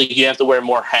 it seems like you have to wear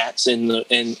more hats in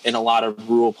a lot of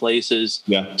rural places.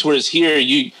 Yeah. Whereas here,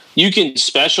 you can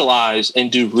specialize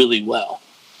and do really well,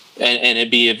 and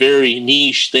it'd be a very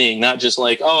niche thing, not just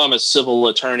like, oh, I'm a civil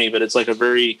attorney, but it's like a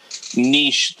very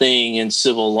niche thing in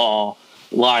civil law,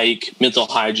 like mental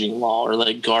hygiene law, or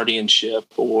like guardianship,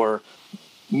 or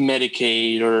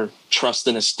Medicaid, or trust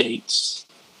and estates.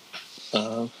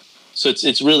 So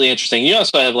it's really interesting. You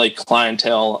also have like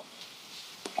clientele,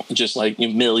 just like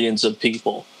millions of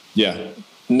people. Yeah,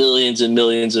 millions and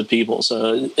millions of people.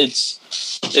 So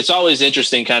it's always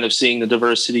interesting, kind of seeing the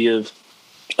diversity of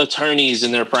attorneys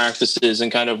and their practices,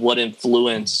 and kind of what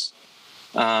influence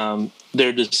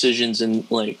their decisions in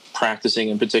like practicing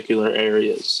in particular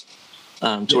areas.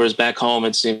 Whereas back home,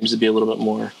 it seems to be a little bit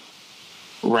more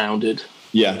rounded.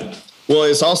 Yeah. Well,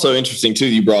 it's also interesting too,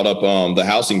 you brought up the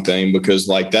housing thing, because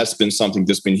like that's been something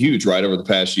that's been huge, right, over the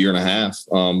past year and a half,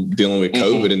 dealing with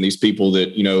COVID and these people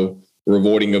that, were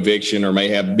avoiding eviction or may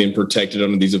have been protected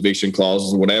under these eviction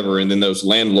clauses or whatever. And then those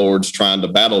landlords trying to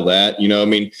battle that,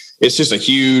 it's just a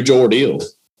huge ordeal.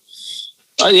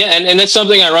 Yeah, and that's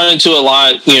something I run into a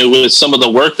lot, with some of the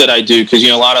work that I do, because,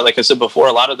 a lot of, like I said before,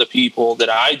 a lot of the people that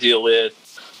I deal with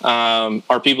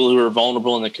are people who are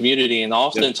vulnerable in the community, and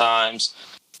oftentimes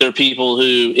they're people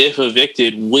who, if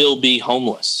evicted, will be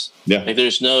homeless. Yeah, like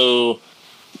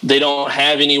they don't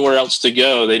have anywhere else to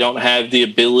go. They don't have the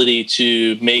ability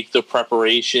to make the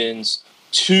preparations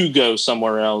to go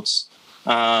somewhere else.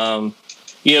 But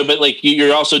like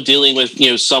you're also dealing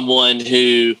with someone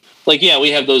who. Like, yeah, we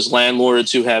have those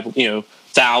landlords who have,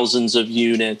 thousands of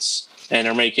units and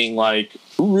are making like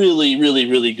really, really,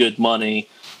 really good money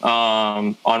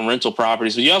on rental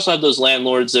properties. But you also have those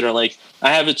landlords that are like,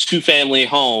 I have a 2-family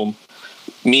home.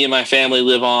 Me and my family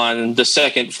live on the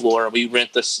second floor. We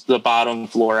rent the bottom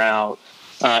floor out.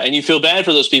 And you feel bad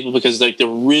for those people because like they're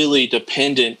really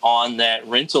dependent on that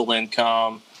rental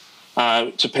income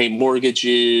to pay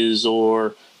mortgages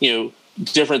or,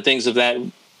 different things of that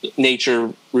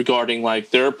nature regarding like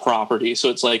their property.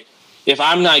 So it's like, if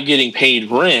I'm not getting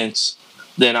paid rent,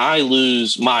 then I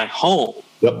lose my home.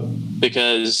 Yep.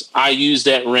 Because I use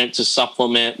that rent to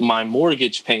supplement my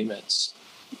mortgage payments.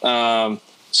 So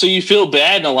you feel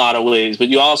bad in a lot of ways, but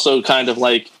you also kind of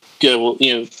like go, well,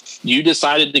 you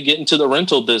decided to get into the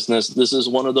rental business. This is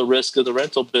one of the risks of the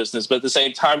rental business. But at the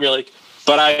same time, you're like,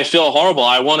 but I feel horrible.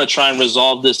 I want to try and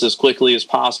resolve this as quickly as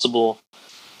possible,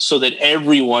 so that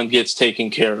everyone gets taken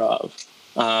care of.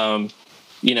 So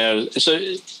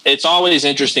it's always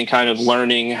interesting kind of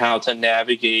learning how to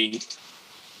navigate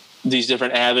these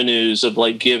different avenues of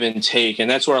like give and take. And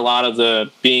that's where a lot of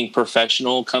the being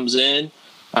professional comes in,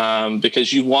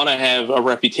 because you want to have a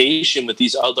reputation with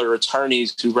these other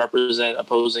attorneys who represent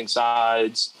opposing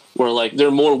sides, where like they're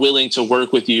more willing to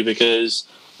work with you because,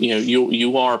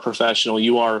 you are a professional,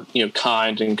 you are,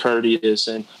 kind and courteous,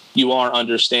 and you are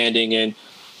understanding. And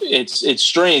it's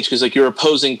strange because like you're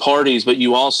opposing parties, but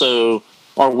you also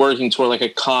are working toward like a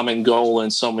common goal in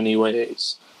so many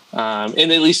ways. In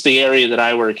at least the area that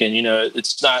I work in,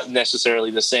 it's not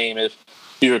necessarily the same if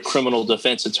you're a criminal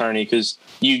defense attorney, because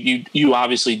you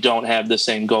obviously don't have the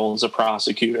same goal as a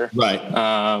prosecutor.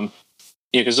 Right.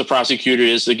 Because the prosecutor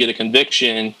is to get a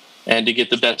conviction and to get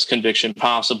the best conviction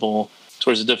possible,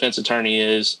 towards the defense attorney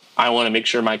is, I want to make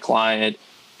sure my client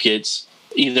gets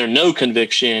either no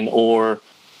conviction or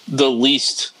the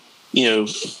least,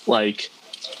 like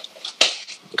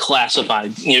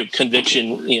classified,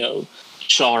 conviction,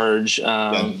 charge.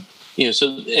 So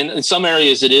in some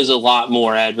areas it is a lot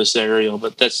more adversarial,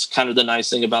 but that's kind of the nice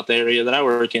thing about the area that I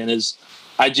work in is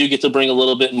I do get to bring a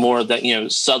little bit more of that,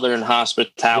 Southern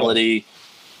hospitality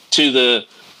to the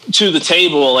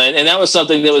table. And that was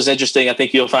something that was interesting. I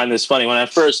think you'll find this funny. When I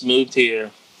first moved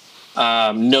here,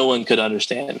 no one could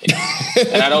understand me.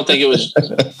 And I don't think it was,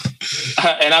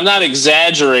 and I'm not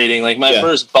exaggerating. Like my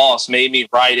first boss made me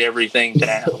write everything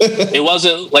down. It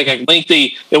wasn't like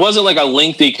a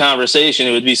lengthy conversation.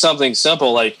 It would be something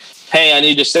simple like, hey, I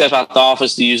need to step out the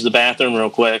office to use the bathroom real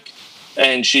quick.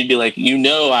 And she'd be like,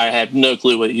 I have no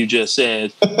clue what you just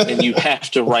said. And you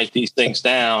have to write these things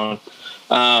down.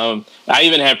 I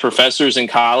even had professors in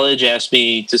college ask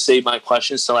me to save my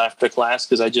questions till after class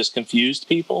because I just confused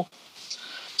people.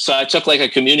 So I took like a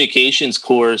communications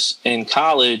course in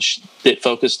college that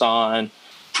focused on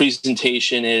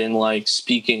presentation and like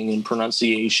speaking and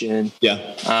pronunciation.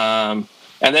 Yeah.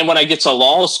 And then when I get to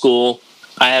law school,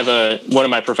 I have one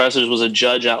of my professors was a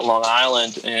judge out in Long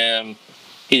Island, and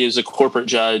he was a corporate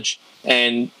judge.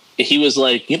 And he was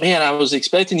like, man, I was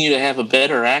expecting you to have a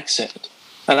better accent.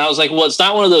 And I was like, well, it's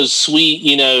not one of those sweet,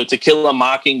 To Kill a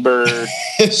Mockingbird,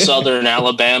 Southern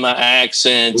Alabama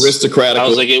accents. Aristocratic. I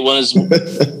was like, it was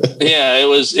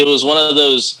one of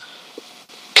those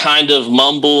kind of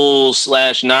mumble /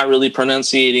 not really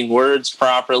pronunciating words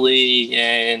properly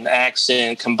and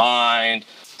accent combined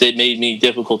that made me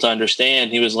difficult to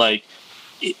understand. He was like,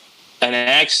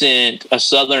 a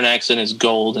Southern accent is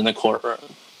gold in the courtroom.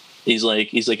 He's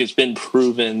like, it's been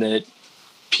proven that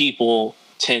people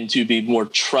tend to be more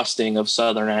trusting of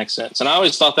Southern accents. And I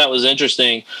always thought that was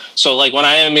interesting. So like when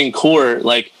I am in court,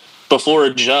 like before a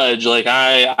judge, like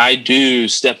I do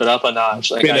step it up a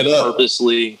notch. Like I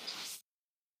purposely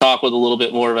talk with a little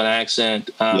bit more of an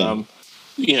accent. But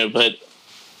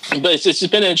it's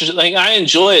just been interesting. Like I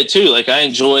enjoy it too. Like I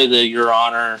enjoy the Your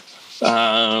Honor,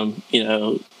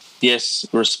 yes,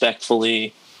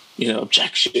 respectfully,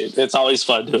 objection. It's always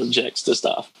fun to object to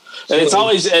stuff. And it's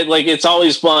always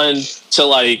fun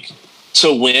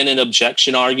to win an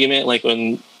objection argument. Like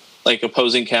when like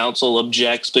opposing counsel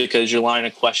objects because your line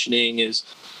of questioning is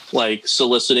like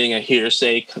soliciting a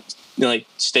hearsay like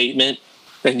statement,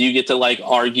 and you get to like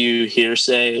argue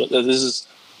hearsay. This is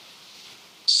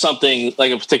something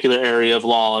like a particular area of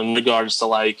law in regards to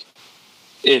like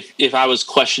if I was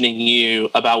questioning you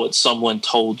about what someone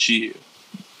told you,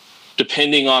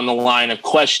 depending on the line of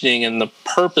questioning and the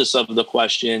purpose of the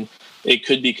question, it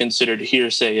could be considered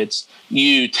hearsay. It's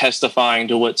you testifying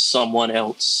to what someone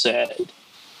else said,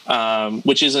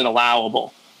 which isn't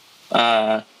allowable.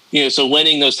 So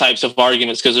winning those types of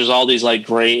arguments, because there's all these like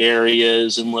gray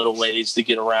areas and little ways to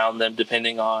get around them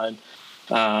depending on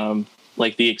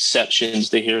like the exceptions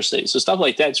to hearsay. So stuff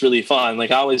like that's really fun.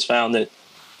 Like I always found that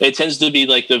it tends to be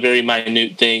like the very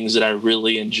minute things that I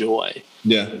really enjoy.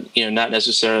 Yeah. Not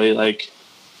necessarily like,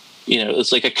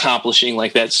 it's like accomplishing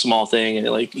like that small thing and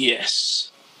like,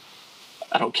 yes,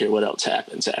 I don't care what else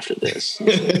happens after this.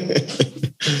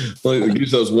 Well, it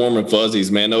gives those warm and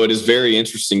fuzzies, man. No, it is very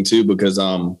interesting too, because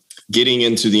getting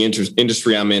into the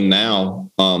industry I'm in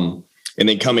now, and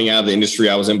then coming out of the industry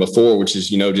I was in before, which is,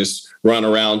 just running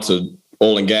around to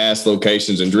oil and gas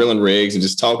locations and drilling rigs and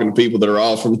just talking to people that are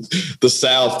all from the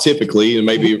South typically, and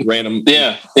maybe random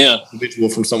individual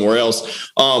from somewhere else.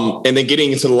 And then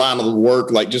getting into the line of the work,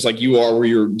 like just like you are, where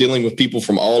you're dealing with people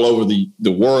from all over the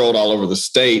world, all over the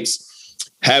states,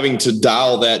 having to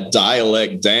dial that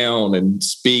dialect down and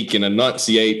speak and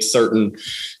enunciate certain,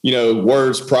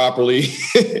 words properly.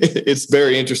 It's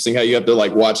very interesting how you have to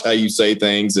like watch how you say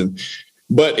things.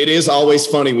 But it is always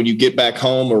funny when you get back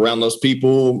home around those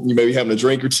people, you may be having a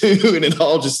drink or two and it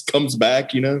all just comes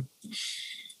back, Yeah.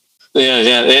 And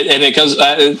it comes,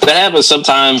 that happens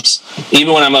sometimes,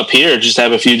 even when I'm up here, just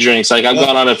have a few drinks. Like I've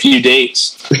gone on a few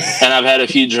dates and I've had a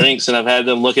few drinks and I've had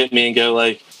them look at me and go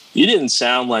like, you didn't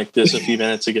sound like this a few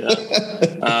minutes ago.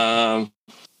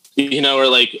 Or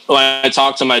like when I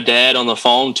talk to my dad on the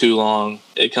phone too long,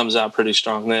 it comes out pretty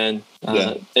strong then.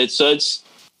 It's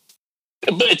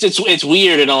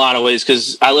weird in a lot of ways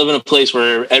because I live in a place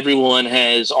where everyone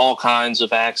has all kinds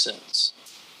of accents.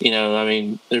 There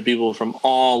are people from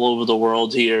all over the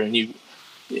world here, and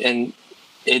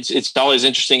it's always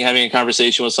interesting having a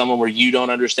conversation with someone where you don't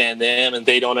understand them and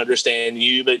they don't understand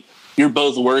you, but you're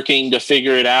both working to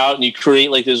figure it out, and you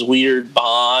create like this weird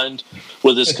bond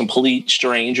with this complete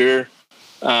stranger.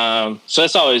 So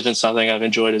that's always been something I've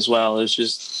enjoyed as well. It's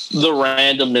just the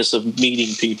randomness of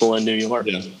meeting people in New York.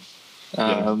 Yeah.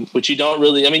 Which you don't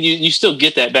really, you still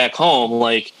get that back home.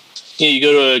 Like, you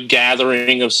go to a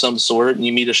gathering of some sort and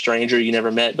you meet a stranger you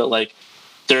never met, but like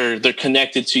they're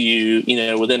connected to you,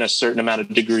 within a certain amount of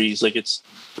degrees. Like it's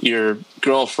your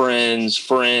girlfriend's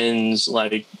friends,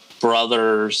 like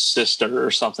brother, sister,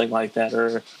 or something like that.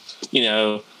 Or,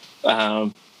 it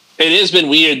has been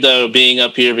weird though, being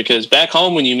up here, because back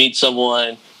home when you meet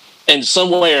someone in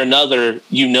some way or another,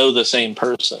 the same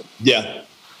person. Yeah.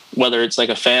 Whether it's like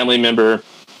a family member,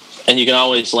 and you can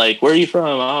always like, where are you from?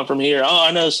 Oh, I'm from here. Oh,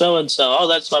 I know so-and-so. Oh,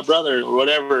 that's my brother, or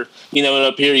whatever. And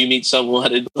up here you meet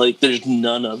someone and like, there's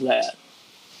none of that.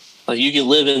 Like you can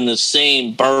live in the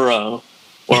same borough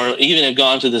or even have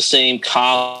gone to the same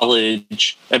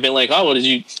college and been like, oh, well, did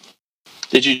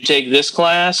you take this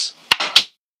class?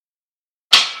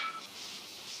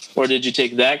 or did you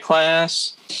take that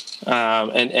class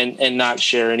and not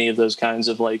share any of those kinds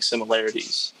of like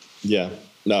similarities? Yeah.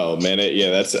 No, man.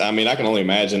 I can only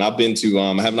imagine. I've been to,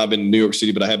 I have not been to New York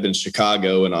City, but I have been to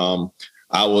Chicago, and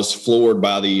I was floored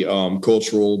by the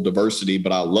cultural diversity,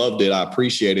 but I loved it. I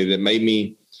appreciated it. It made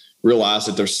me realize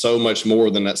that there's so much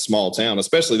more than that small town,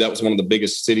 especially that was one of the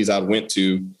biggest cities I went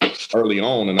to early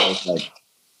on. And I was like,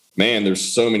 man,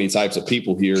 there's so many types of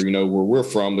people here. You know, where we're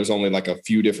from, there's only like a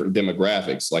few different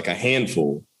demographics, like a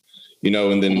handful, you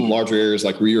know, and then larger areas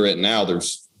like where you're at now,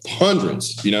 there's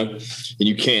hundreds, you know, and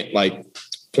you can't like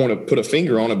put a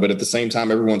finger on it. But at the same time,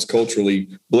 everyone's culturally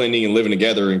blending and living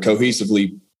together and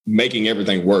cohesively making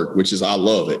everything work, which is, I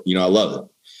love it. You know, I love it.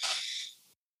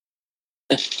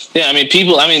 Yeah. I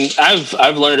mean,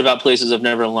 I've learned about places I've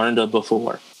never learned of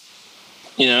before,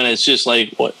 you know, and it's just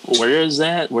like, where is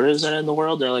that? Where is that in the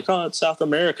world? They're like, oh, it's South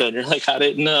America. And you're like, I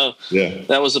didn't know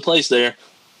that was the place there,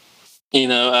 you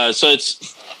know? So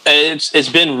it's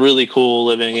been really cool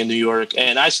living in New York,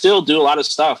 and I still do a lot of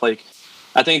stuff. Like,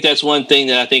 I think that's one thing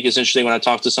that I think is interesting when I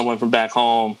talk to someone from back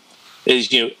home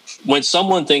is, you know, when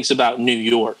someone thinks about New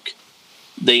York,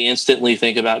 they instantly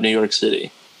think about New York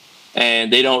City.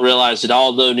 And they don't realize that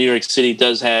although New York City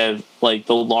does have like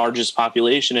the largest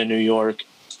population in New York,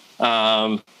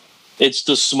 it's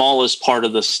the smallest part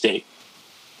of the state.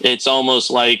 It's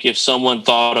almost like if someone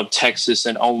thought of Texas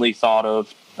and only thought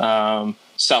of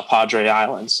South Padre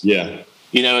Islands. Yeah.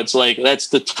 You know, it's like that's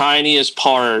the tiniest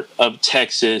part of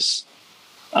Texas.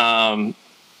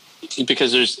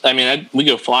 Because we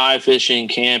go fly fishing,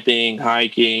 camping,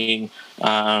 hiking,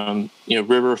 you know,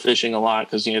 river fishing a lot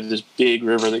because, you know, this big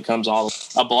river that comes all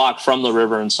a block from the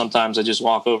river. And sometimes I just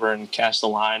walk over and cast the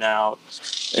line out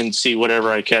and see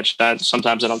whatever I catch.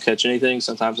 Sometimes I don't catch anything.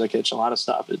 Sometimes I catch a lot of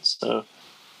stuff.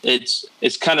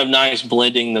 It's kind of nice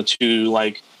blending the two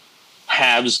like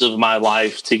halves of my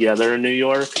life together in New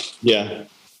York. Yeah.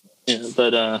 Yeah.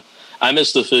 But, I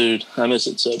miss the food. I miss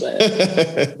it so bad.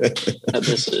 I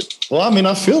miss it. Well, I mean,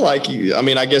 I feel like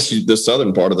I guess the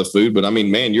southern part of the food, but I mean,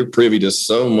 man, you're privy to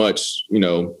so much, you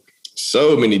know,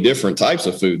 so many different types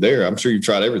of food there. I'm sure you've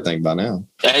tried everything by now.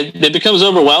 It becomes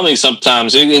overwhelming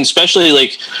sometimes, especially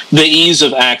like the ease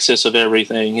of access of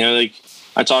everything. You know, like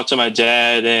I talk to my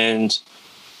dad and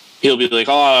he'll be like,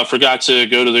 oh, I forgot to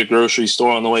go to the grocery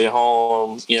store on the way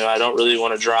home. You know, I don't really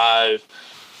want to drive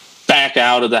back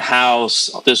out of the house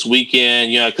this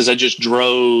weekend, you know, because I just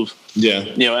drove,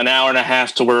 you know, an hour and a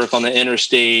half to work on the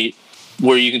interstate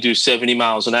where you can do 70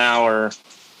 miles an hour,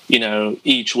 you know,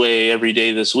 each way every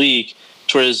day this week.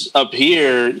 Whereas up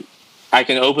here, I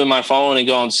can open my phone and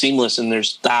go on Seamless, and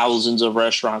there's thousands of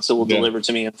restaurants that will deliver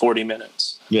to me in 40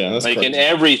 minutes. Yeah, that's like crazy. And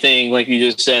everything, like you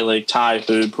just said, like Thai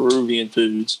food, Peruvian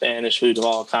food, Spanish food of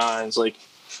all kinds, like,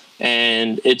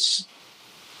 and it's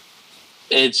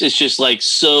just like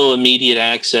so immediate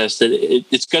access that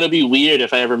it's going to be weird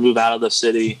if I ever move out of the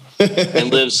city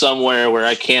and live somewhere where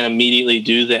I can't immediately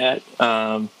do that.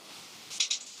 But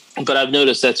I've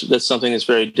noticed that's something that's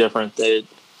very different that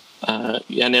I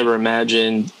never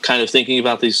imagined kind of thinking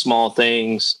about these small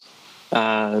things, you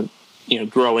know,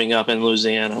 growing up in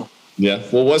Louisiana. Yeah.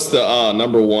 Well, what's the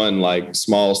number one like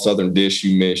small Southern dish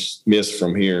you miss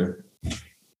from here?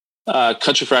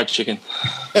 Country fried chicken,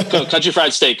 country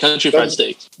fried steak. All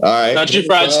right. Country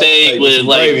fried steak with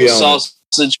like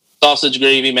sausage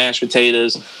gravy, mashed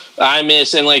potatoes. I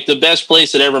miss, and like the best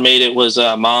place that ever made it was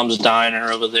Mom's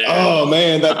Diner over there. Oh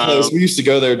man, that place. We used to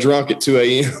go there drunk at 2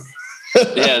 a.m.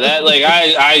 Yeah, that like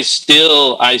I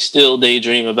still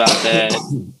daydream about that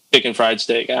chicken fried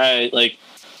steak. I like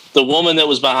the woman that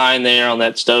was behind there on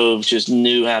that stove just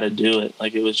knew how to do it.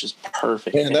 Like it was just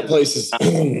perfect. Man, that place is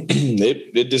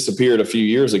it disappeared a few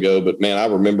years ago, but man, I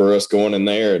remember us going in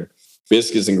there and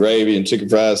biscuits and gravy and chicken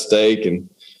fried steak and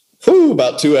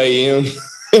about 2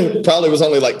 a.m. Probably was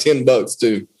only like $10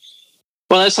 too.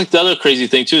 Well, that's like the other crazy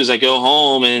thing too, is I go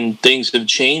home and things have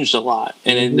changed a lot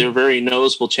and they're very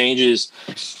noticeable changes.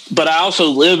 But I also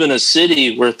live in a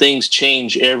city where things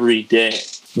change every day.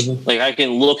 Mm-hmm. Like I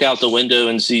can look out the window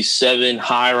and see 7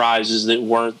 high rises that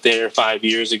weren't there 5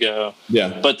 years ago.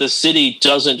 Yeah. But the city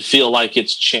doesn't feel like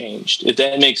it's changed, if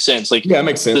that makes sense. Like, yeah, it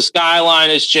makes sense. The skyline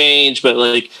has changed, but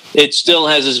like it still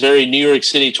has this very New York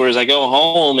City tour. As I go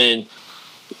home and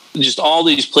just all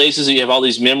these places that you have all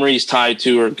these memories tied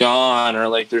to are gone, or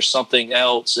like there's something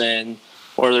else,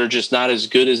 or they're just not as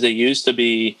good as they used to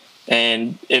be.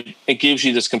 And it gives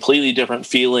you this completely different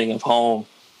feeling of home.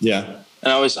 Yeah.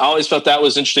 And I always felt that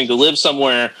was interesting to live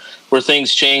somewhere where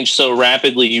things change so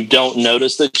rapidly you don't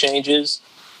notice the changes,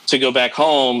 to go back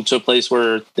home to a place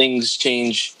where things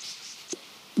change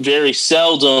very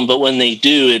seldom, but when they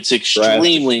do, it's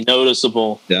extremely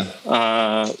noticeable. Yeah.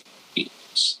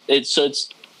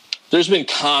 There's been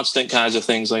constant kinds of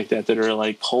things like that are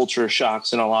like culture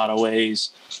shocks in a lot of ways.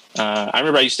 I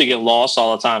remember I used to get lost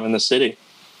all the time in the city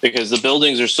because the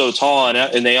buildings are so tall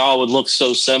and they all would look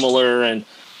so similar, and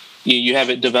you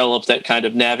haven't developed that kind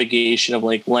of navigation of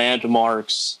like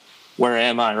landmarks. Where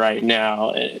am I right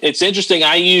now? It's interesting.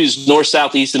 I use north,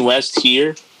 south, east, and west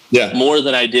here more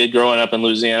than I did growing up in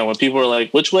Louisiana. When people were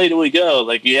like, which way do we go?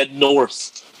 Like, you head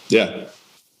north. Yeah.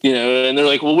 You know, and they're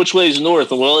like, well, which way is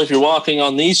north? And well, if you're walking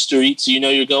on these streets, you know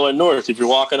you're going north. If you're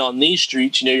walking on these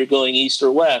streets, you know you're going east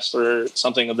or west or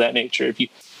something of that nature. If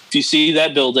you see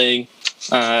that building,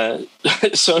 so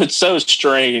it's so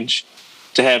strange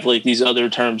to have like these other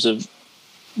terms of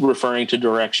referring to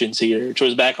directions here. Which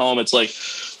was back home, it's like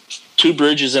 2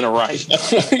 bridges and a right.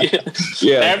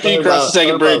 Yeah. After you cross the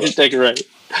second bridge, you take a right.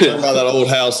 By that old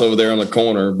house over there on the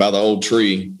corner by the old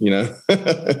tree, you know.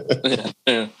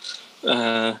 Yeah.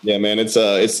 Yeah, man, it's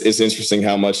interesting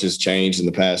how much has changed in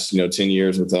the past 10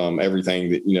 years with everything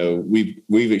that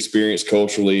we've experienced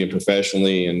culturally and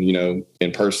professionally and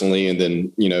and personally, and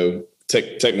then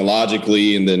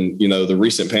technologically, and then the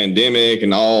recent pandemic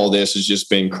and all this has just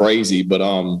been crazy. But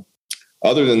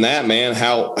other than that, man,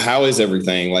 how is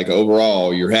everything? Like,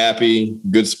 overall, you're happy,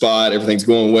 good spot, everything's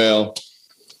going well?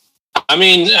 I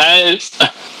mean,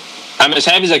 I'm as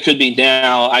happy as I could be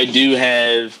now. I do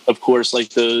have, of course, like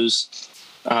those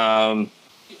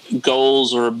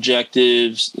goals or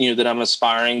objectives, that I'm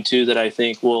aspiring to that I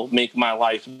think will make my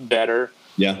life better.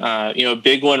 Yeah. A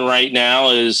big one right now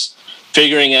is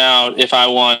figuring out if I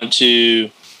want to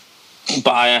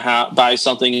buy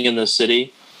something in the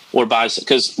city or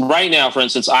because right now, for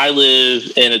instance, I live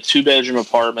in a 2-bedroom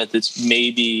apartment that's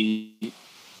maybe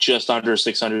just under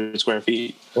 600 square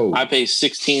feet. Oh. I pay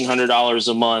 $1,600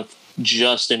 a month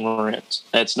just in rent.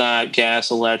 That's not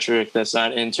gas, electric. That's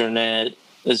not internet.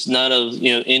 It's none of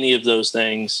any of those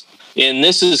things. And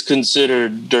this is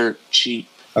considered dirt cheap.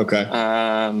 Okay.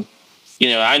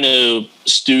 I know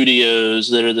studios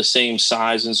that are the same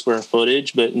size and square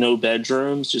footage, but no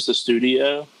bedrooms, just a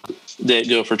studio, that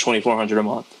go for $2,400 a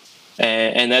month,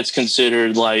 and that's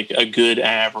considered like a good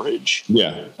average.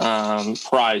 Yeah.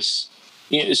 Price.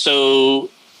 So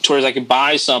towards I could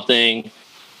buy something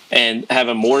and have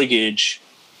a mortgage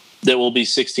that will be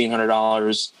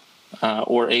 $1,600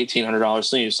 or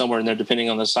 $1,800, somewhere in there, depending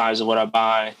on the size of what I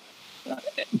buy.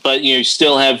 But you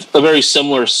still have a very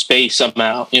similar space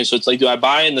amount. So it's like, do I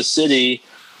buy in the city,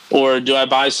 or do I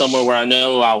buy somewhere where I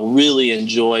know I'll really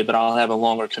enjoy, but I'll have a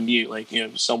longer commute, like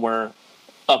somewhere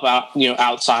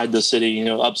outside the city,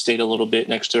 upstate a little bit,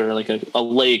 next to like a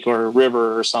lake or a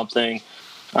river or something.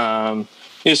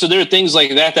 So there are things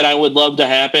like that I would love to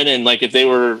happen. And like, if they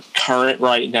were current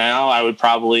right now, I would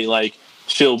probably like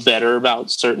feel better about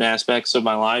certain aspects of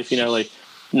my life, like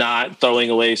not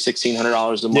throwing away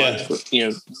 $1,600 a month,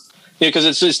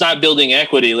 because it's not building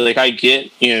equity. Like, I get,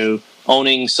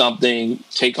 owning something,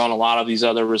 take on a lot of these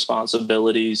other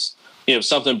responsibilities. If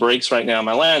something breaks right now,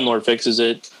 my landlord fixes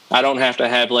it. I don't have to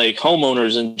have like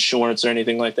homeowners insurance or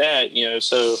anything like that,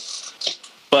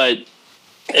 but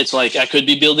it's like I could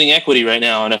be building equity right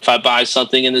now. And if I buy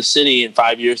something in the city in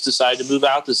 5 years, decide to move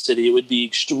out the city, it would be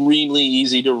extremely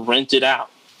easy to rent it out.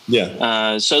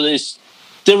 Yeah. So there's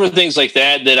different things like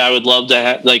that I would love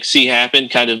to see happen,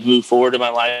 kind of move forward in my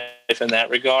life in that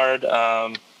regard.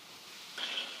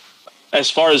 As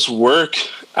far as work,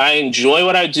 I enjoy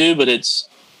what I do, but it's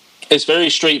very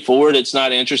straightforward. It's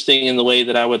not interesting in the way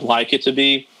that I would like it to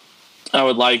be. I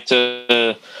would like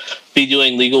to be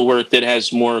doing legal work that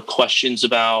has more questions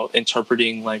about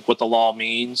interpreting like what the law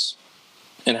means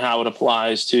and how it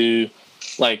applies to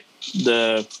like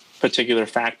the particular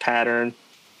fact pattern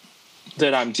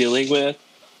that I'm dealing with,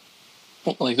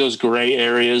 like those gray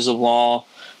areas of law,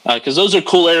 because those are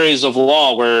cool areas of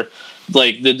law where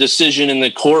like the decision in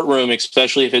the courtroom,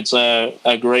 especially if it's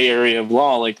a gray area of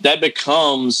law, like that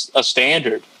becomes a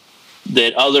standard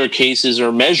that other cases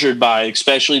are measured by.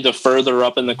 Especially the further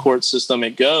up in the court system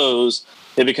it goes,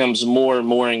 it becomes more and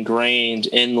more ingrained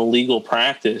in the legal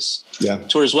practice. Yeah.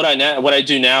 Towards what I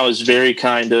do now is very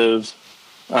kind of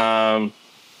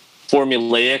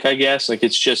formulaic, I guess. Like,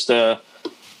 it's just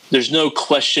there's no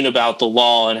question about the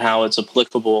law and how it's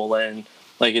applicable, and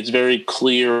like it's very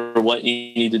clear what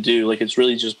you need to do. Like, it's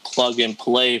really just plug and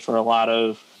play for a lot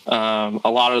of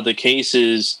the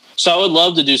cases. So I would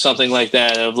love to do something like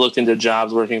that. I've looked into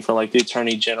jobs working for like the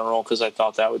Attorney General because I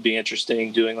thought that would be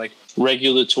interesting, doing like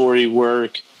regulatory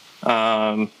work,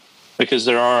 because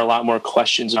there are a lot more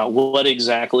questions about what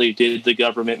exactly did the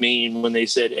government mean when they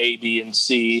said A, B, and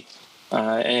C.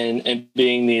 and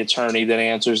being the attorney that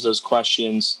answers those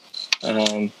questions.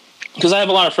 Because I have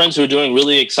a lot of friends who are doing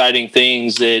really exciting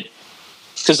things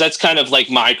because that's kind of like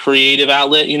my creative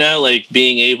outlet, like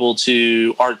being able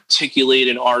to articulate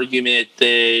an argument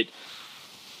that,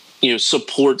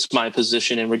 supports my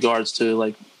position in regards to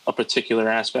like a particular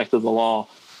aspect of the law.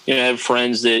 I have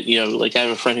friends that, like I have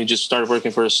a friend who just started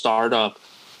working for a startup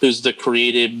who's the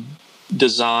creative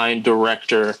design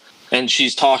director. And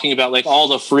she's talking about like all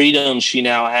the freedom she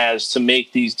now has to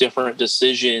make these different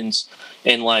decisions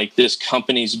and like this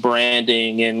company's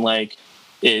branding and like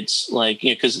it's like,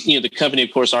 because, the company,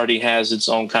 of course, already has its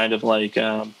own kind of like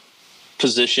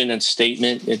position and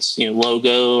statement, its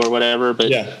logo or whatever.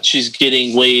 But she's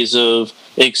getting ways of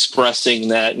expressing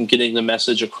that and getting the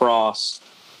message across.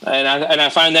 And I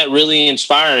find that really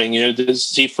inspiring, to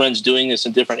see friends doing this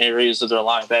in different areas of their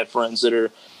life. I have friends that are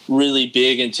really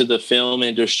big into the film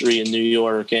industry in New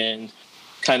York and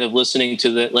kind of listening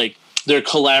to that, like their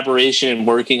collaboration and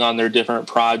working on their different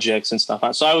projects and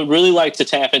stuff. So I would really like to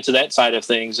tap into that side of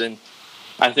things. And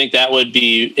I think that would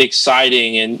be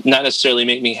exciting and not necessarily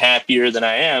make me happier than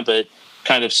I am, but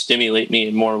kind of stimulate me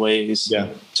in more ways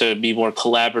to be more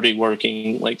collaborative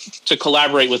working, like to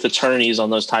collaborate with attorneys on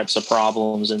those types of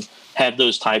problems and have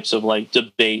those types of like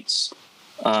debates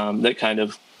that kind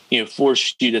of,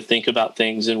 force you to think about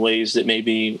things in ways that may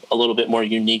be a little bit more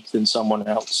unique than someone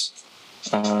else.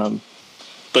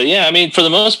 But yeah, I mean, for the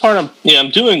most part, I'm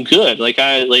doing good. Like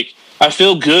I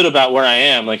feel good about where I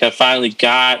am. Like I finally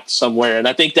got somewhere. And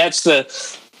I think that's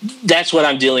what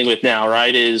I'm dealing with now,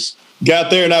 right? Is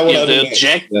got there and I want the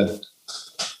objective.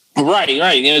 Right.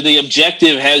 The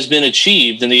objective has been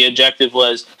achieved, and the objective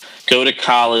was go to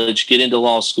college, get into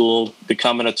law school,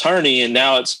 become an attorney. And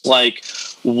now it's like,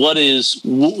 what is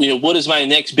my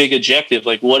next big objective?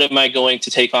 Like, what am I going to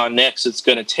take on next? It's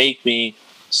going to take me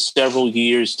several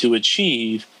years to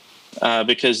achieve,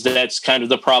 because that's kind of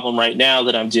the problem right now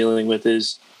that I'm dealing with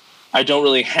is I don't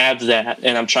really have that.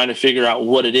 And I'm trying to figure out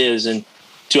what it is. And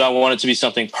do I want it to be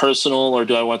something personal or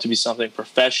do I want it to be something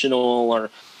professional, or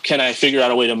can I figure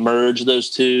out a way to merge those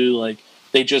two? Like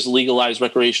they just legalized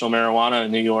recreational marijuana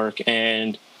in New York,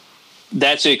 and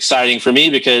that's exciting for me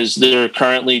because they're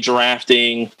currently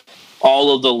drafting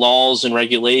all of the laws and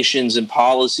regulations and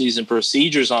policies and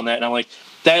procedures on that. And I'm like,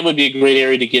 that would be a great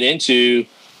area to get into,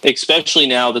 especially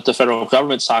now that the federal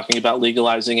government's talking about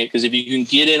legalizing it. Because if you can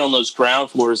get in on those ground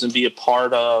floors and be a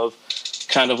part of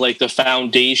kind of like the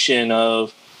foundation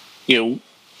of,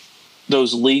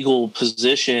 those legal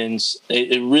positions,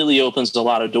 it really opens a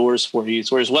lot of doors for you.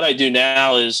 Whereas what I do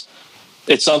now is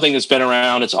it's something that's been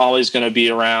around. It's always going to be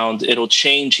around. It'll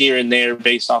change here and there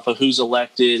based off of who's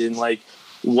elected and like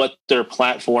what their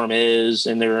platform is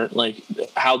and their like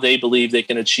how they believe they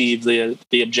can achieve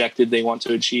the objective they want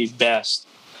to achieve best.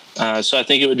 So I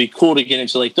think it would be cool to get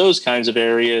into like those kinds of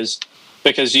areas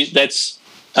because that's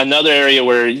another area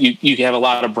where you have a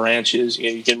lot of branches.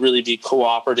 You can really be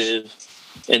cooperative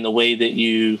in the way that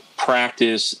you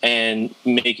practice and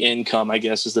make income, I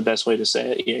guess is the best way to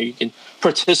say it. You can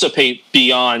participate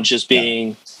beyond just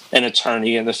being an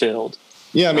attorney in the field.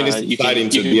 Yeah, I mean, it's exciting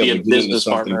to be able to get into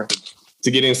something,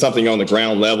 to get in something on the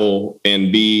ground level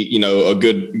and be,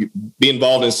 be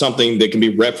involved in something that can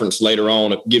be referenced later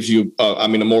on. It gives you, a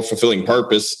more fulfilling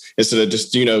purpose instead of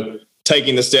just,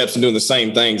 taking the steps and doing the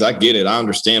same things. I get it. I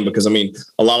understand because a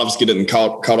lot of us get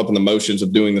caught up in the motions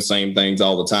of doing the same things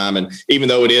all the time. And even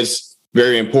though it is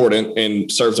very important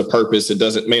and serves a purpose,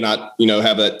 it may not,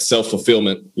 have that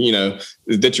self-fulfillment,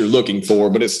 that you're looking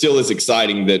for, but it still is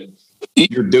exciting that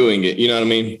you're doing it. You know what I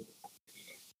mean?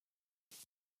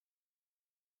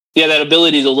 Yeah, that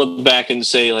ability to look back and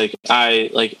say,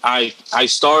 I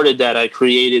started that, I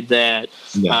created that,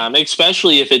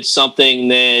 especially if it's something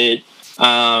that,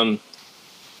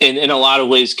 in a lot of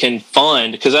ways can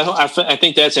fund, because I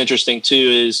think that's interesting too.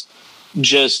 Is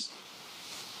just,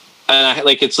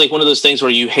 it's like one of those things where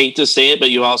you hate to say it,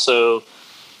 but you also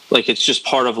it's just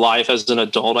part of life as an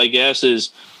adult. I guess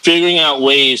is figuring out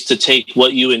ways to take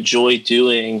what you enjoy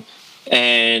doing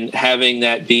and having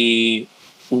that be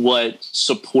what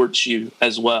supports you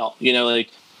as well.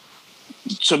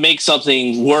 To make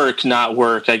something work, not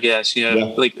work, I guess,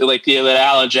 like that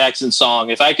Alan Jackson song,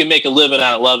 if I could make a living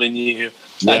out of loving you,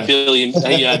 I'd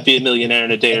be a millionaire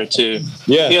in a day or two.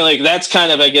 Yeah. That's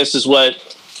kind of, I guess, is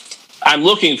what I'm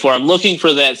looking for. I'm looking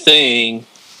for that thing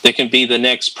that can be the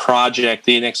next project,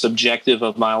 the next objective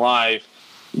of my life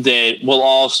that will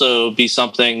also be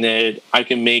something that I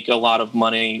can make a lot of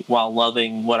money while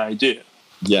loving what I do.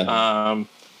 Yeah.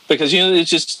 Because, it's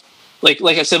just, like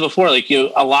I said before, like, you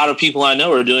know, a lot of people I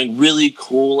know are doing really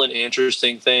cool and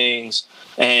interesting things,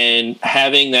 and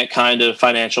having that kind of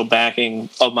financial backing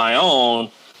of my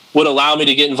own would allow me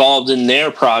to get involved in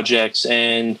their projects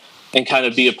and kind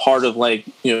of be a part of, like,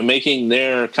 you know, making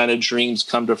their kind of dreams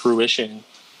come to fruition.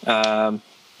 And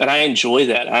I enjoy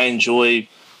that. I enjoy,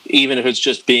 even if it's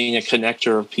just being a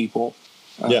connector of people,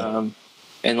 and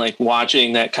like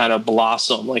watching that kind of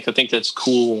blossom. Like, I think that's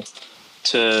cool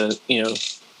to, you know,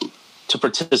 to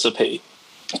participate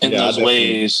in those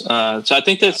ways. So I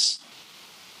think that's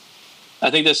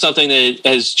something that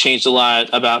has changed a lot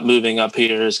about moving up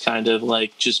here, is kind of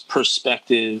like just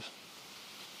perspective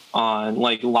on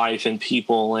like life and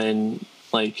people and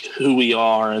like who we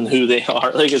are and who they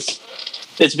are. Like,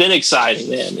 it's been exciting,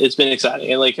 man. It's been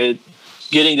exciting. And like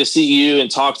getting to see you and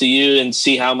talk to you and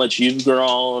see how much you've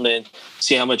grown and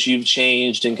see how much you've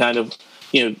changed, and kind of,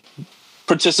 you know,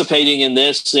 participating in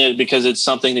this because it's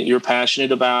something that you're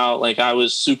passionate about. Like, I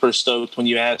was super stoked when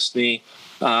you asked me.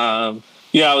 I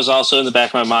was also in the back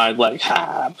of my mind, like,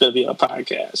 I'm going to be on a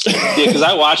podcast. Because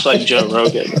I watch, like, Joe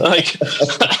Rogan. Like,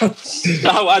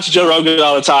 I watch Joe Rogan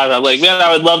all the time. I'm like, man,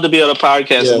 I would love to be on a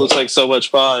podcast. Yeah. It looks like so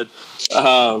much fun.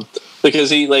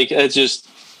 Because he, like, I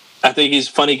think he's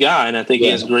a funny guy, and I think he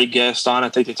has great guests on. I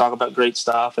think they talk about great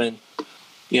stuff. And,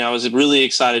 you know, I was really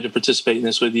excited to participate in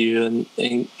this with you,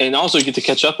 and also get to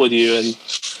catch up with you, and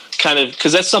kind of,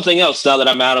 because that's something else now that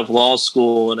I'm out of law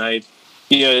school, and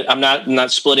I'm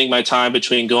not splitting my time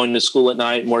between going to school at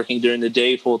night and working during the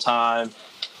day full time,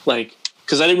 like,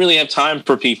 because I didn't really have time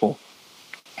for people.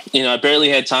 You know, I barely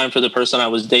had time for the person I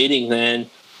was dating then,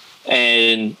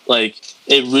 and like,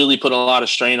 it really put a lot of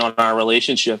strain on our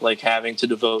relationship, like having to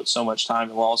devote so much time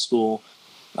in law school.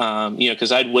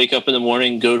 Because I'd wake up in the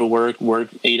morning, go to work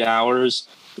 8 hours,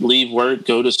 leave work,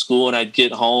 go to school, and I'd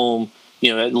get home,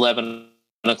 you know, at 11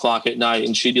 o'clock at night,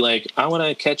 and she'd be like, I want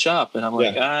to catch up. And I'm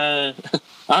like,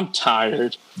 I'm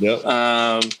tired. Yep.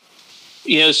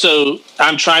 So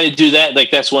I'm trying to do that.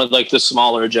 Like, that's one of, like, the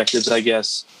smaller objectives, I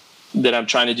guess, that I'm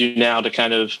trying to do now to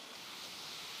kind of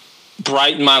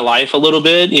brighten my life a little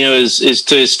bit, you know, is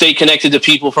to stay connected to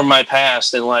people from my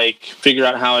past, and like figure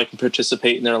out how I can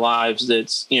participate in their lives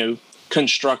that's, you know,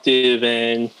 constructive,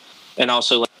 and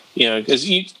also, like, you know, because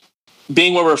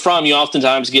being where we're from, you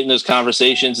oftentimes get in those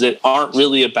conversations that aren't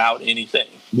really about anything.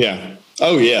 Yeah.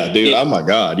 Oh yeah, dude. Yeah. Oh my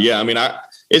God. Yeah. I mean,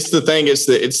 it's the thing.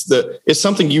 It's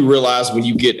something you realize when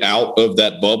you get out of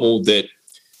that bubble, that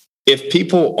if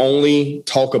people only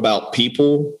talk about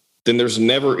people, then there's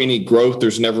never any growth.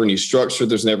 There's never any structure.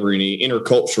 There's never any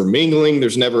intercultural mingling.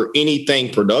 There's never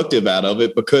anything productive out of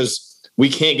it, because we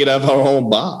can't get out of our own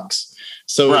box.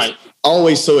 So It's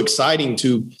always so exciting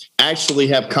to actually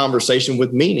have conversation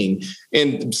with meaning.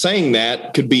 And saying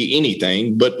that could be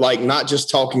anything, but like, not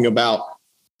just talking about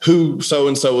who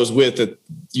so-and-so was with at,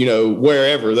 you know,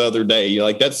 wherever the other day.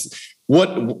 Like, that's what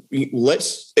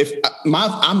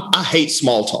I hate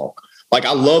small talk. Like,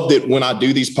 I love that when I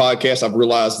do these podcasts, I've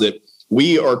realized that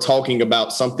we are talking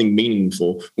about something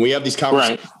meaningful. When we have these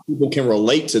conversations, people can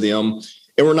relate to them,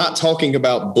 and we're not talking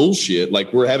about bullshit.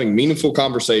 Like, we're having meaningful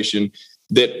conversation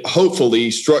that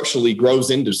hopefully structurally grows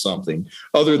into something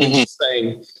other than just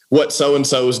saying what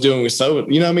so-and-so is doing with so,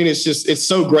 you know what I mean? It's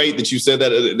so great that you said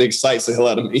that. It excites the hell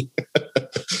out of me.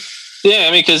 Yeah.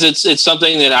 I mean, cause it's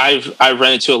something that I've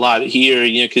run into a lot here,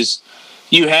 you know, cause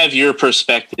you have your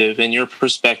perspective, and your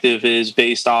perspective is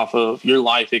based off of your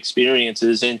life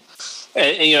experiences. And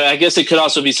you know, I guess it could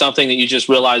also be something that you just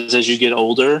realize as you get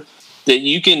older, that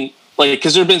you can, like,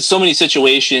 cause there've been so many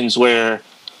situations where,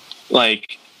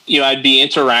 like, you know, I'd be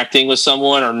interacting with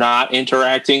someone or not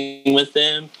interacting with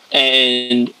them,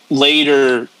 and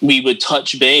later we would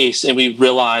touch base and we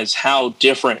realize how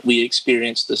different we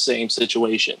experienced the same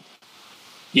situation,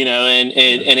 you know, and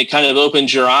it kind of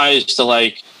opens your eyes to,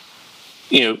 like,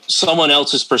 you know, someone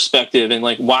else's perspective, and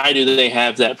like, why do they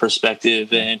have that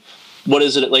perspective, and what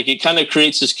is it like? It kind of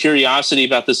creates this curiosity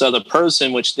about this other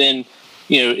person, which then,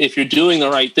 you know, if you're doing the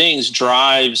right things,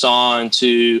 drives on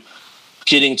to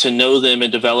getting to know them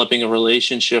and developing a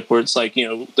relationship where it's like, you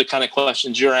know, the kind of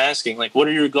questions you're asking, like, what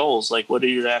are your goals? Like, what are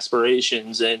your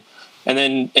aspirations? And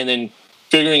then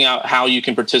figuring out how you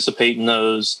can participate in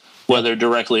those, whether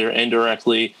directly or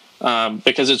indirectly.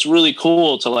 Because it's really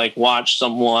cool to, like, watch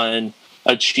someone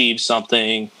achieve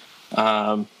something,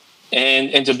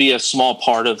 and to be a small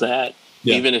part of that,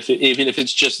 even if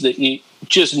it's just that you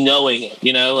just knowing it,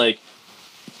 you know, like.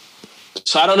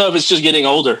 So I don't know if it's just getting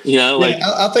older, you know. Like,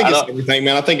 I think it's everything,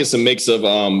 man. I think it's a mix of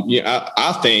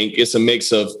I think it's a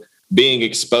mix of being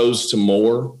exposed to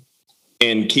more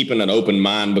and keeping an open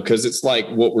mind, because it's like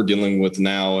what we're dealing with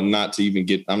now. And I'm not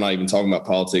even talking about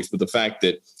politics, but the fact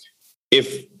that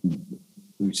if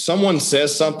someone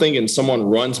says something and someone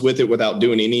runs with it without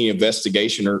doing any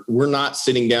investigation, or we're not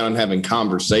sitting down and having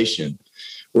conversation,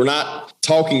 we're not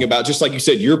talking about, just like you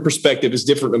said, your perspective is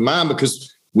different than mine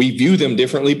because we view them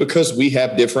differently, because we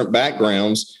have different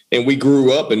backgrounds and we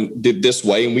grew up and did this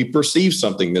way and we perceive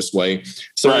something this way.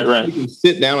 So we can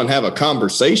sit down and have a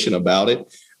conversation about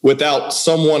it without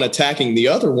someone attacking the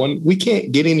other one. We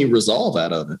can't get any resolve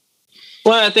out of it.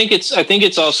 Well, I think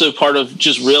it's also part of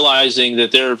just realizing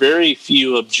that there are very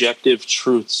few objective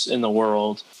truths in the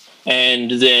world,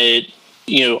 and that,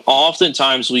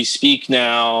 oftentimes we speak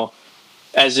now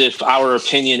as if our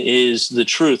opinion is the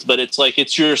truth, but it's like,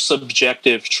 it's your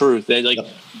subjective truth. Like,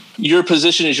 your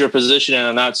position is your position, and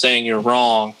I'm not saying you're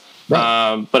wrong,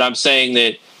 right. But I'm saying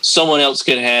that someone else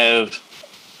can have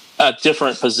a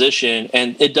different position,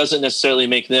 and it doesn't necessarily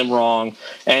make them wrong.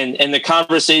 And the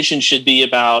conversation should be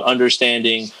about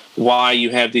understanding why you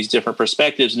have these different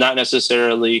perspectives, not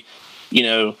necessarily,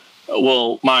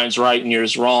 well, mine's right and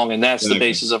yours wrong. And that's the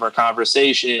basis of our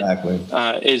conversation,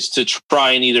 is to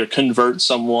try and either convert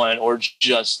someone or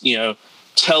just,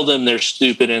 tell them they're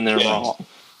stupid and they're wrong.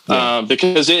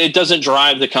 Because it doesn't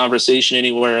drive the conversation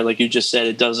anywhere. Like you just said,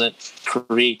 it doesn't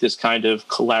create this kind of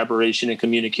collaboration and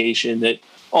communication that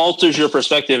alters your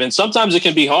perspective. And sometimes it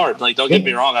can be hard. Like, don't get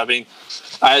me wrong. I mean,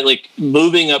 I like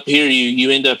moving up here, you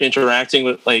end up interacting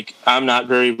with, like, I'm not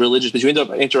very religious, but you end up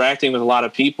interacting with a lot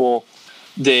of people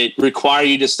that require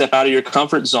you to step out of your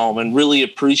comfort zone and really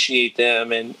appreciate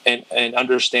them and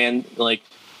understand, like,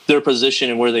 their position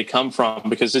and where they come from,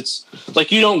 because it's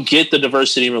like, you don't get the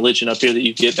diversity in religion up here that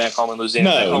you get back home in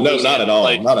Louisiana. No, not at all.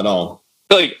 Like, not at all.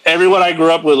 Like, everyone I grew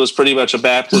up with was pretty much a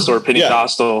Baptist or a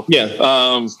Pentecostal.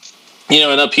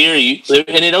 And up here,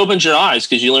 and it opens your eyes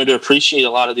because you learn to appreciate a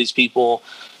lot of these people,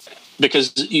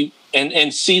 because you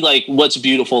and see, like, what's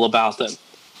beautiful about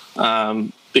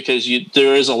them. Because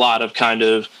there is a lot of kind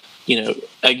of,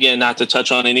 again, not to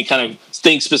touch on any kind of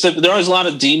thing specific, there is a lot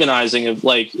of demonizing of,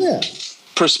 like,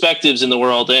 perspectives in the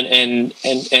world. And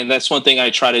that's one thing I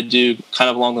try to do, kind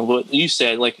of along the what you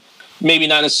said, like, maybe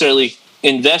not necessarily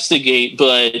investigate,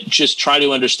 but just try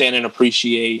to understand and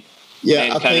appreciate.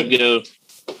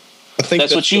 I think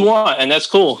that's what you want, and that's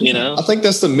cool, I think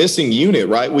that's the missing unit,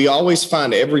 right? We always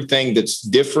find everything that's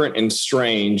different and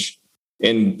strange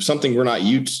and something we're not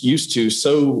used to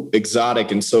so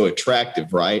exotic and so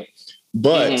attractive, right?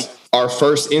 But our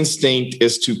first instinct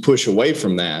is to push away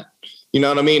from that. You know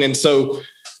what I mean? And so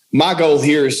my goal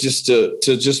here is just to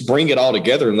just bring it all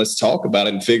together and let's talk about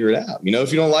it and figure it out.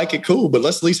 If you don't like it, cool, but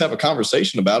let's at least have a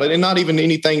conversation about it, and not even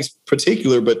anything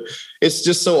particular, but it's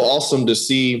just so awesome to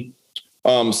see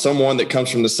someone that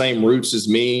comes from the same roots as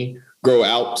me grow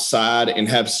outside and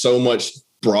have so much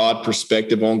broad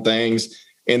perspective on things.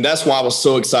 And that's why I was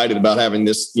so excited about having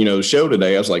this, show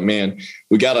today. I was like, man,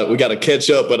 we gotta catch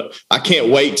up, but I can't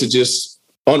wait to just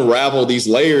unravel these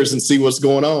layers and see what's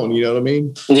going on. You know what I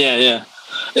mean? Yeah.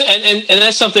 And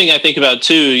that's something I think about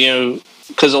too,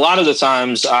 because a lot of the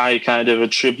times I kind of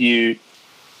attribute,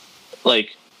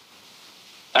 like,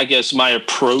 I guess, my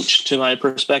approach to my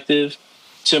perspective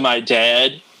to my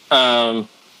dad,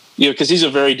 because he's a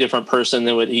very different person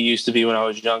than what he used to be when I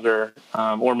was younger.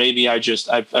 Or maybe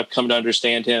I've come to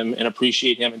understand him and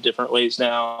appreciate him in different ways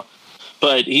now.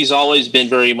 But he's always been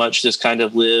very much this kind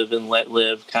of live and let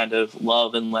live, kind of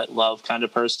love and let love kind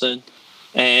of person.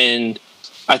 And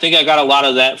I think I got a lot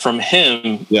of that from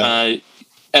him. And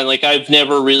like, I've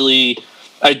never really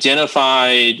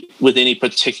identified with any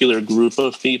particular group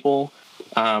of people.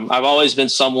 I've always been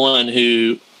someone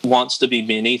who wants to be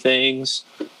many things,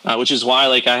 which is why,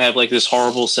 like, I have, like, this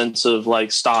horrible sense of,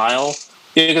 like, style,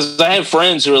 because I have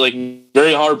friends who are, like,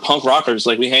 very hard punk rockers.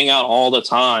 Like, we hang out all the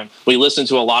time. We listen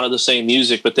to a lot of the same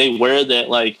music, but they wear that,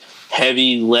 like,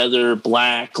 heavy leather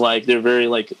black, like, they're very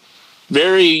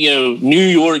New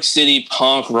York City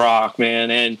punk rock,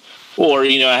 man. Or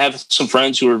I have some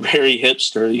friends who are very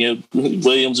hipster,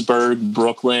 Williamsburg,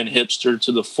 Brooklyn, hipster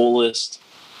to the fullest.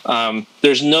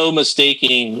 There's no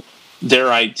mistaking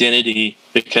their identity,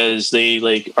 because they,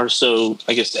 like, are so,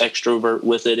 I guess, extrovert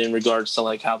with it in regards to,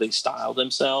 like, how they style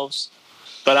themselves.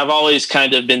 But I've always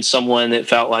kind of been someone that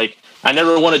felt like I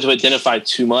never wanted to identify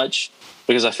too much,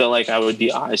 because I felt like I would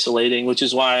be isolating, which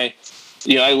is why,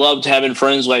 I loved having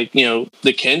friends like, the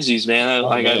Kenzies, man.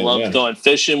 I loved going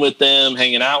fishing with them,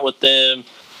 hanging out with them.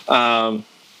 And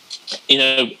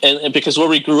because where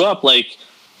we grew up, like,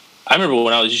 I remember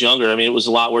when I was younger, I mean, it was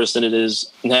a lot worse than it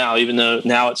is now, even though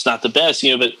now it's not the best,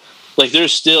 but, like, there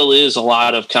still is a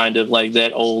lot of kind of, like,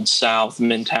 that old South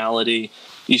mentality,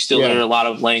 you still hear a lot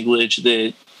of language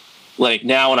that, like,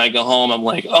 now when I go home, I'm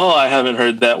like, oh, I haven't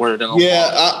heard that word in a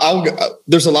while.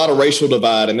 There's a lot of racial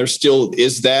divide, and there still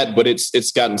is that, but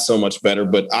it's gotten so much better.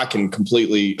 But I can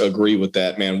completely agree with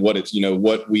that, man.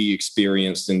 What we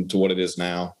experienced and to what it is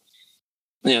now.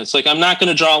 Yeah, it's like, I'm not going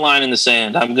to draw a line in the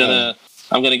sand. I'm gonna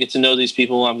get to know these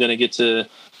people. I'm gonna get to,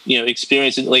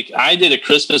 experience it. Like, I did a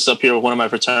Christmas up here with one of my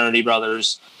fraternity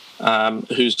brothers,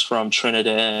 who's from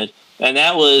Trinidad, and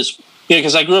that was,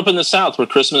 because I grew up in the South where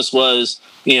Christmas was,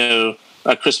 a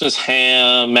Christmas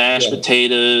ham, mashed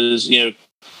potatoes,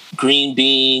 green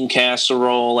bean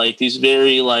casserole, like these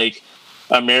very like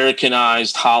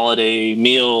Americanized holiday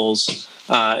meals.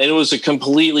 And it was a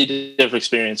completely different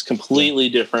experience, completely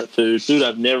different food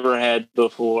I've never had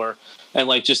before. And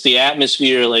like just the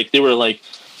atmosphere, like they were like,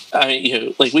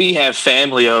 like we have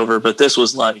family over, but this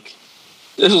was like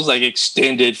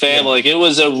extended family. Like it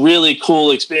was a really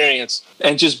cool experience,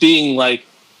 and just being like,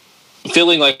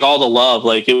 feeling like all the love,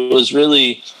 like it was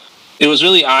really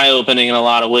eye-opening in a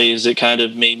lot of ways. It kind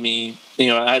of made me,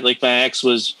 my ex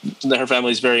her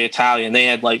family's very Italian. They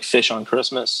had like fish on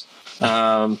Christmas.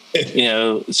 So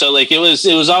like it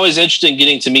was always interesting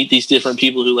getting to meet these different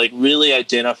people who like really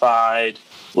identified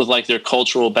with like their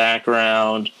cultural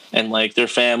background, and like their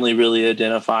family really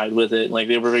identified with it. Like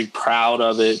they were very proud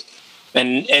of it.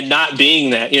 And not being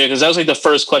that, because that was like the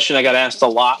first question I got asked a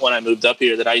lot when I moved up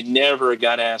here that I never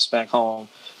got asked back home,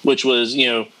 which was,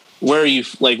 where are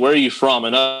you from?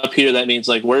 And up here, that means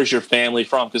like, where's your family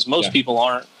from? Because most people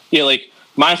aren't, like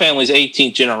my family's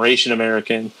 18th generation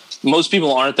American. Most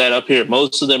people aren't that up here.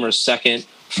 Most of them are second,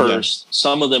 first.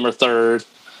 Some of them are third,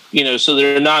 so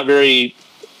they're not very,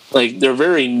 like, they're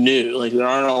very new. Like there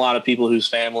aren't a lot of people whose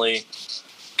family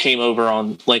came over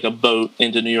on like a boat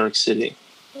into New York City.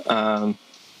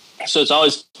 So it's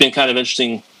always been kind of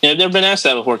interesting. I've never been asked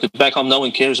that before, because back home, no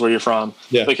one cares where you're from,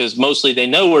 because mostly they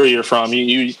know where you're from.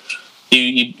 You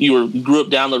grew up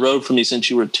down the road from me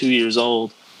since you were 2 years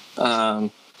old.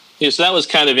 So that was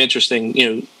kind of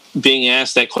interesting, being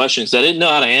asked that question, because I didn't know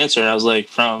how to answer. And I was like,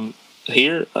 from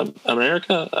here,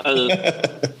 America,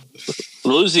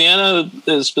 Louisiana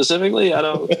specifically. I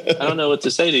don't know what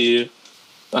to say to you.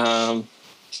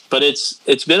 But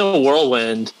it's been a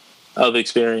whirlwind of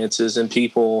experiences and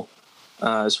people,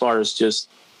 as far as just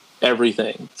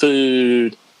everything,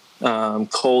 food,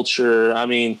 culture. I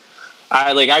mean,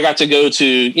 I got to go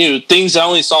to, things I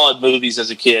only saw in movies as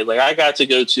a kid. Like I got to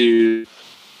go to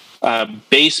a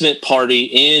basement party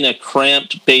in a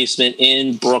cramped basement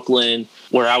in Brooklyn,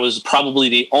 where I was probably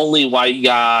the only white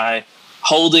guy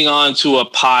holding on to a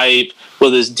pipe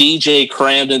with his DJ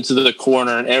crammed into the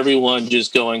corner, and everyone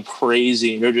just going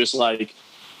crazy. And they're just like,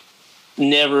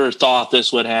 never thought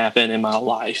this would happen in my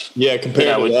life. Yeah,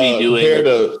 compared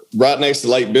to right next to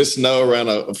Lake Bistineau around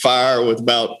a fire with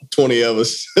about 20 of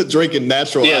us drinking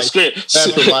natural ice. Screaming,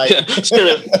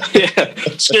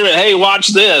 hey, watch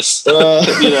this.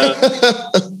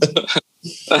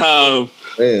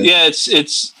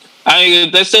 It's. I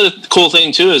mean, that's the cool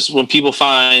thing too, is when people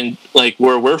find like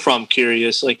where we're from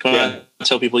curious. Like I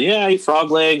tell people, I eat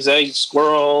frog legs, I eat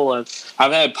squirrel,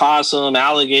 I've had possum,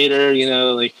 alligator.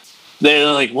 Like.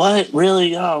 They're like, what?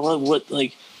 Really? Oh, what?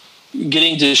 Like,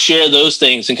 getting to share those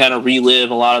things and kind of relive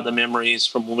a lot of the memories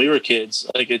from when we were kids.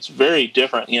 Like, it's very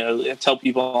different. I tell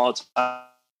people all the time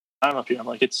up here, I'm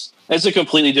like, it's a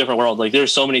completely different world. Like,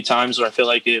 there's so many times where I feel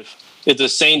like if the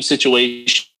same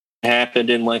situation happened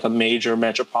in like a major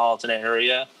metropolitan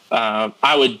area,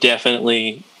 I would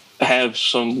definitely have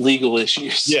some legal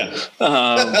issues.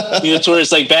 It's where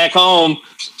it's like back home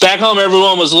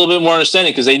everyone was a little bit more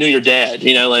understanding because they knew your dad.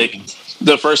 Like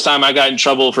the first time I got in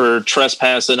trouble for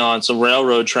trespassing on some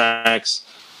railroad tracks,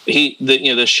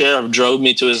 the sheriff drove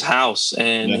me to his house,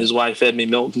 and his wife fed me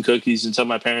milk and cookies until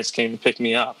my parents came and picked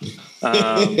me up.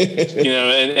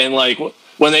 And like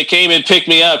when they came and picked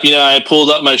me up, I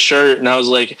pulled up my shirt and I was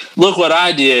like, look what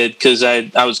I did, because I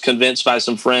was convinced by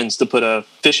some friends to put a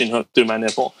fishing hook through my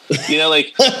nipple.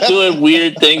 Like doing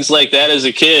weird things like that as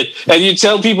a kid. And you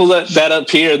tell people that up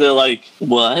here, they're like,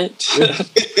 what?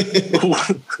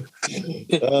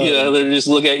 They just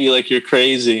look at you like you're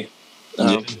crazy.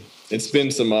 It's been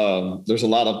some there's a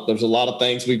lot of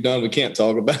things we've done we can't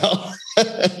talk about.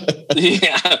 But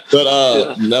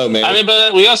no, man. I mean,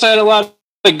 but we also had a lot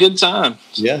of good time.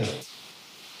 Yeah,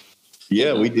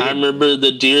 we did. I remember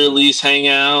the deer lease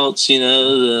hangouts.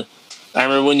 I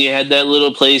remember when you had that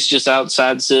little place just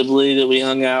outside Sibley that we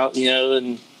hung out,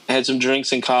 and had some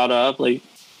drinks and caught up. Like,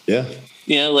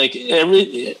 like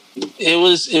it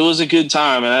was a good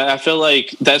time, and I feel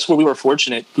like that's where we were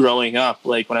fortunate growing up.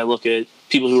 Like when I look at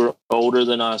people who are older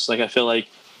than us, like I feel like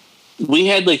we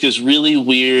had like this really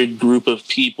weird group of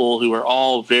people who were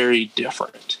all very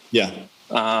different. Yeah.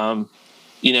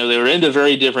 You know, they were into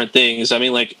very different things. I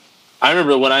mean, like, I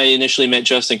remember when I initially met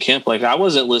Justin Kemp, like, I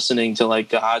wasn't listening to like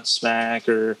Godsmack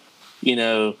or, you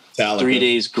know, Metallica. 3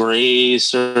 Days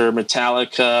Grace or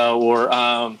Metallica or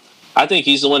I think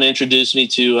he's the one that introduced me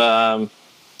to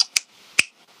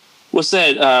what's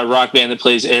that rock band that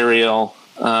plays Ariel?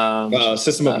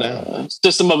 System of a Down.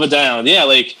 System of a Down. Yeah,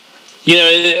 like, you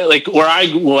know, like where I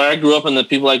grew up and the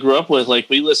people I grew up with, like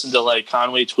we listened to like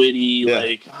Conway Twitty,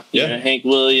 like you know, Hank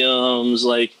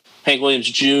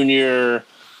Williams Jr.,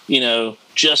 you know,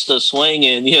 Just a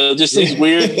Swingin', you know, just these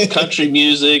weird country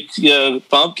music, you know,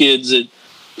 pumpkins and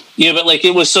but like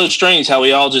it was so strange how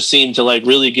we all just seemed to like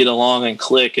really get along and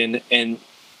click and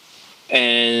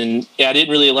yeah, I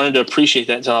didn't really learn to appreciate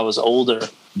that until I was older.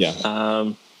 Yeah.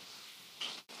 But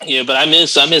I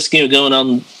miss you know, going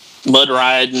on mud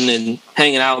riding and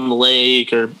hanging out on the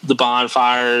lake or the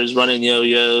bonfires, running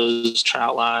yo-yos,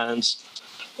 trout lines,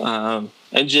 and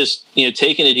just, you know,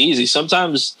 taking it easy.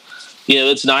 Sometimes, you know,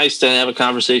 it's nice to have a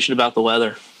conversation about the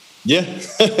weather. Yeah.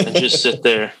 And just sit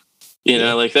there. You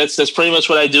know, like that's pretty much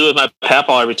what I do with my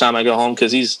papaw every time I go home,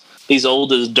 because he's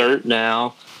old as dirt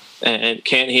now and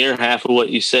can't hear half of what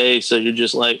you say. So you're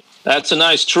just like, that's a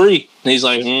nice tree. And he's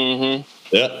like,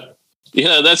 mm-hmm. Yeah. You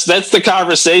know, that's the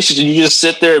conversation. You just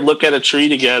sit there and look at a tree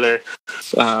together.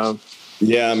 I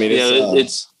mean,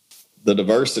 it's the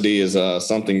diversity is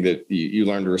something that you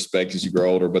learn to respect as you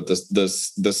grow older. But the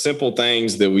simple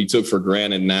things that we took for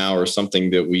granted now are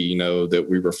something that we, you know, that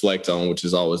we reflect on, which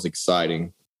is always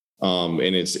exciting.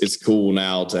 And it's cool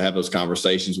now to have those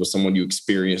conversations with someone you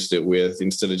experienced it with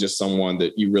instead of just someone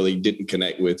that you really didn't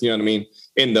connect with. You know what I mean?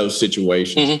 In those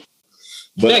situations. Mm-hmm.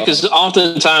 But, because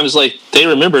oftentimes, like, they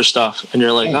remember stuff, and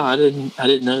you're like, "Oh, I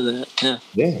didn't know that."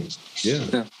 Yeah.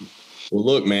 Well,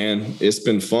 look, man, it's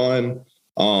been fun.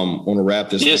 Want to wrap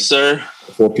this? Yes, sir.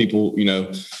 For people, you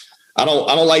know, I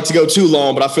don't like to go too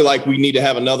long, but I feel like we need to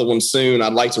have another one soon.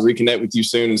 I'd like to reconnect with you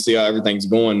soon and see how everything's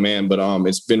going, man. But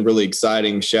it's been really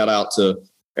exciting. Shout out to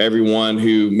everyone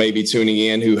who may be tuning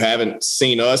in who haven't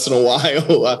seen us in a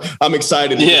while. I'm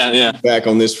excited to get back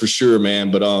on this for sure,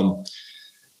 man. But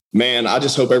man, I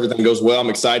just hope everything goes well. I'm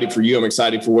excited for you. I'm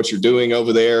excited for what you're doing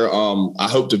over there. I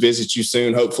hope to visit you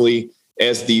soon, hopefully,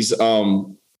 as these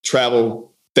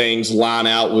travel things line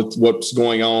out with what's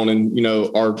going on in, you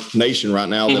know, our nation right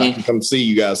now, that I can come see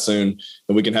you guys soon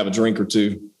and we can have a drink or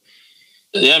two.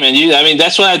 Yeah, man. I mean,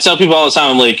 that's what I tell people all the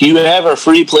time. Like, you have a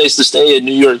free place to stay in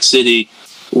New York City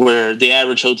where the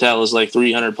average hotel is like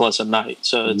 $300 plus a night.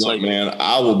 So it's like, man,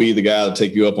 I will be the guy to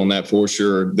take you up on that for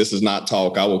sure. This is not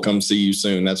talk. I will come see you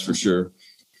soon. That's for sure.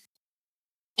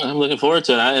 I'm looking forward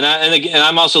to it. And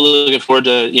I'm also looking forward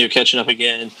to, you know, catching up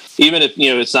again, even if,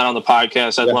 you know, it's not on the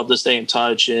podcast. I'd love to stay in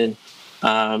touch. And,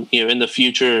 you know, in the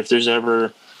future, if there's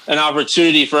ever an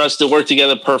opportunity for us to work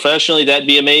together professionally, that'd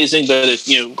be amazing. But if,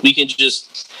 you know, we can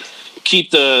just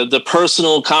keep the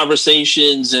personal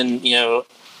conversations and, you know,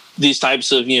 these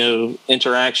types of, you know,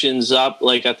 interactions up,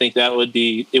 like, I think it would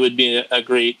be a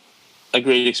great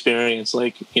experience,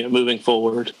 like, you know, moving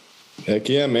forward. Heck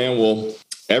yeah, man. Well,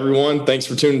 everyone, thanks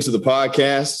for tuning to the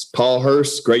podcast. Paul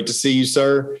Hurst, great to see you,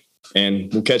 sir.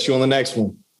 And we'll catch you on the next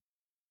one.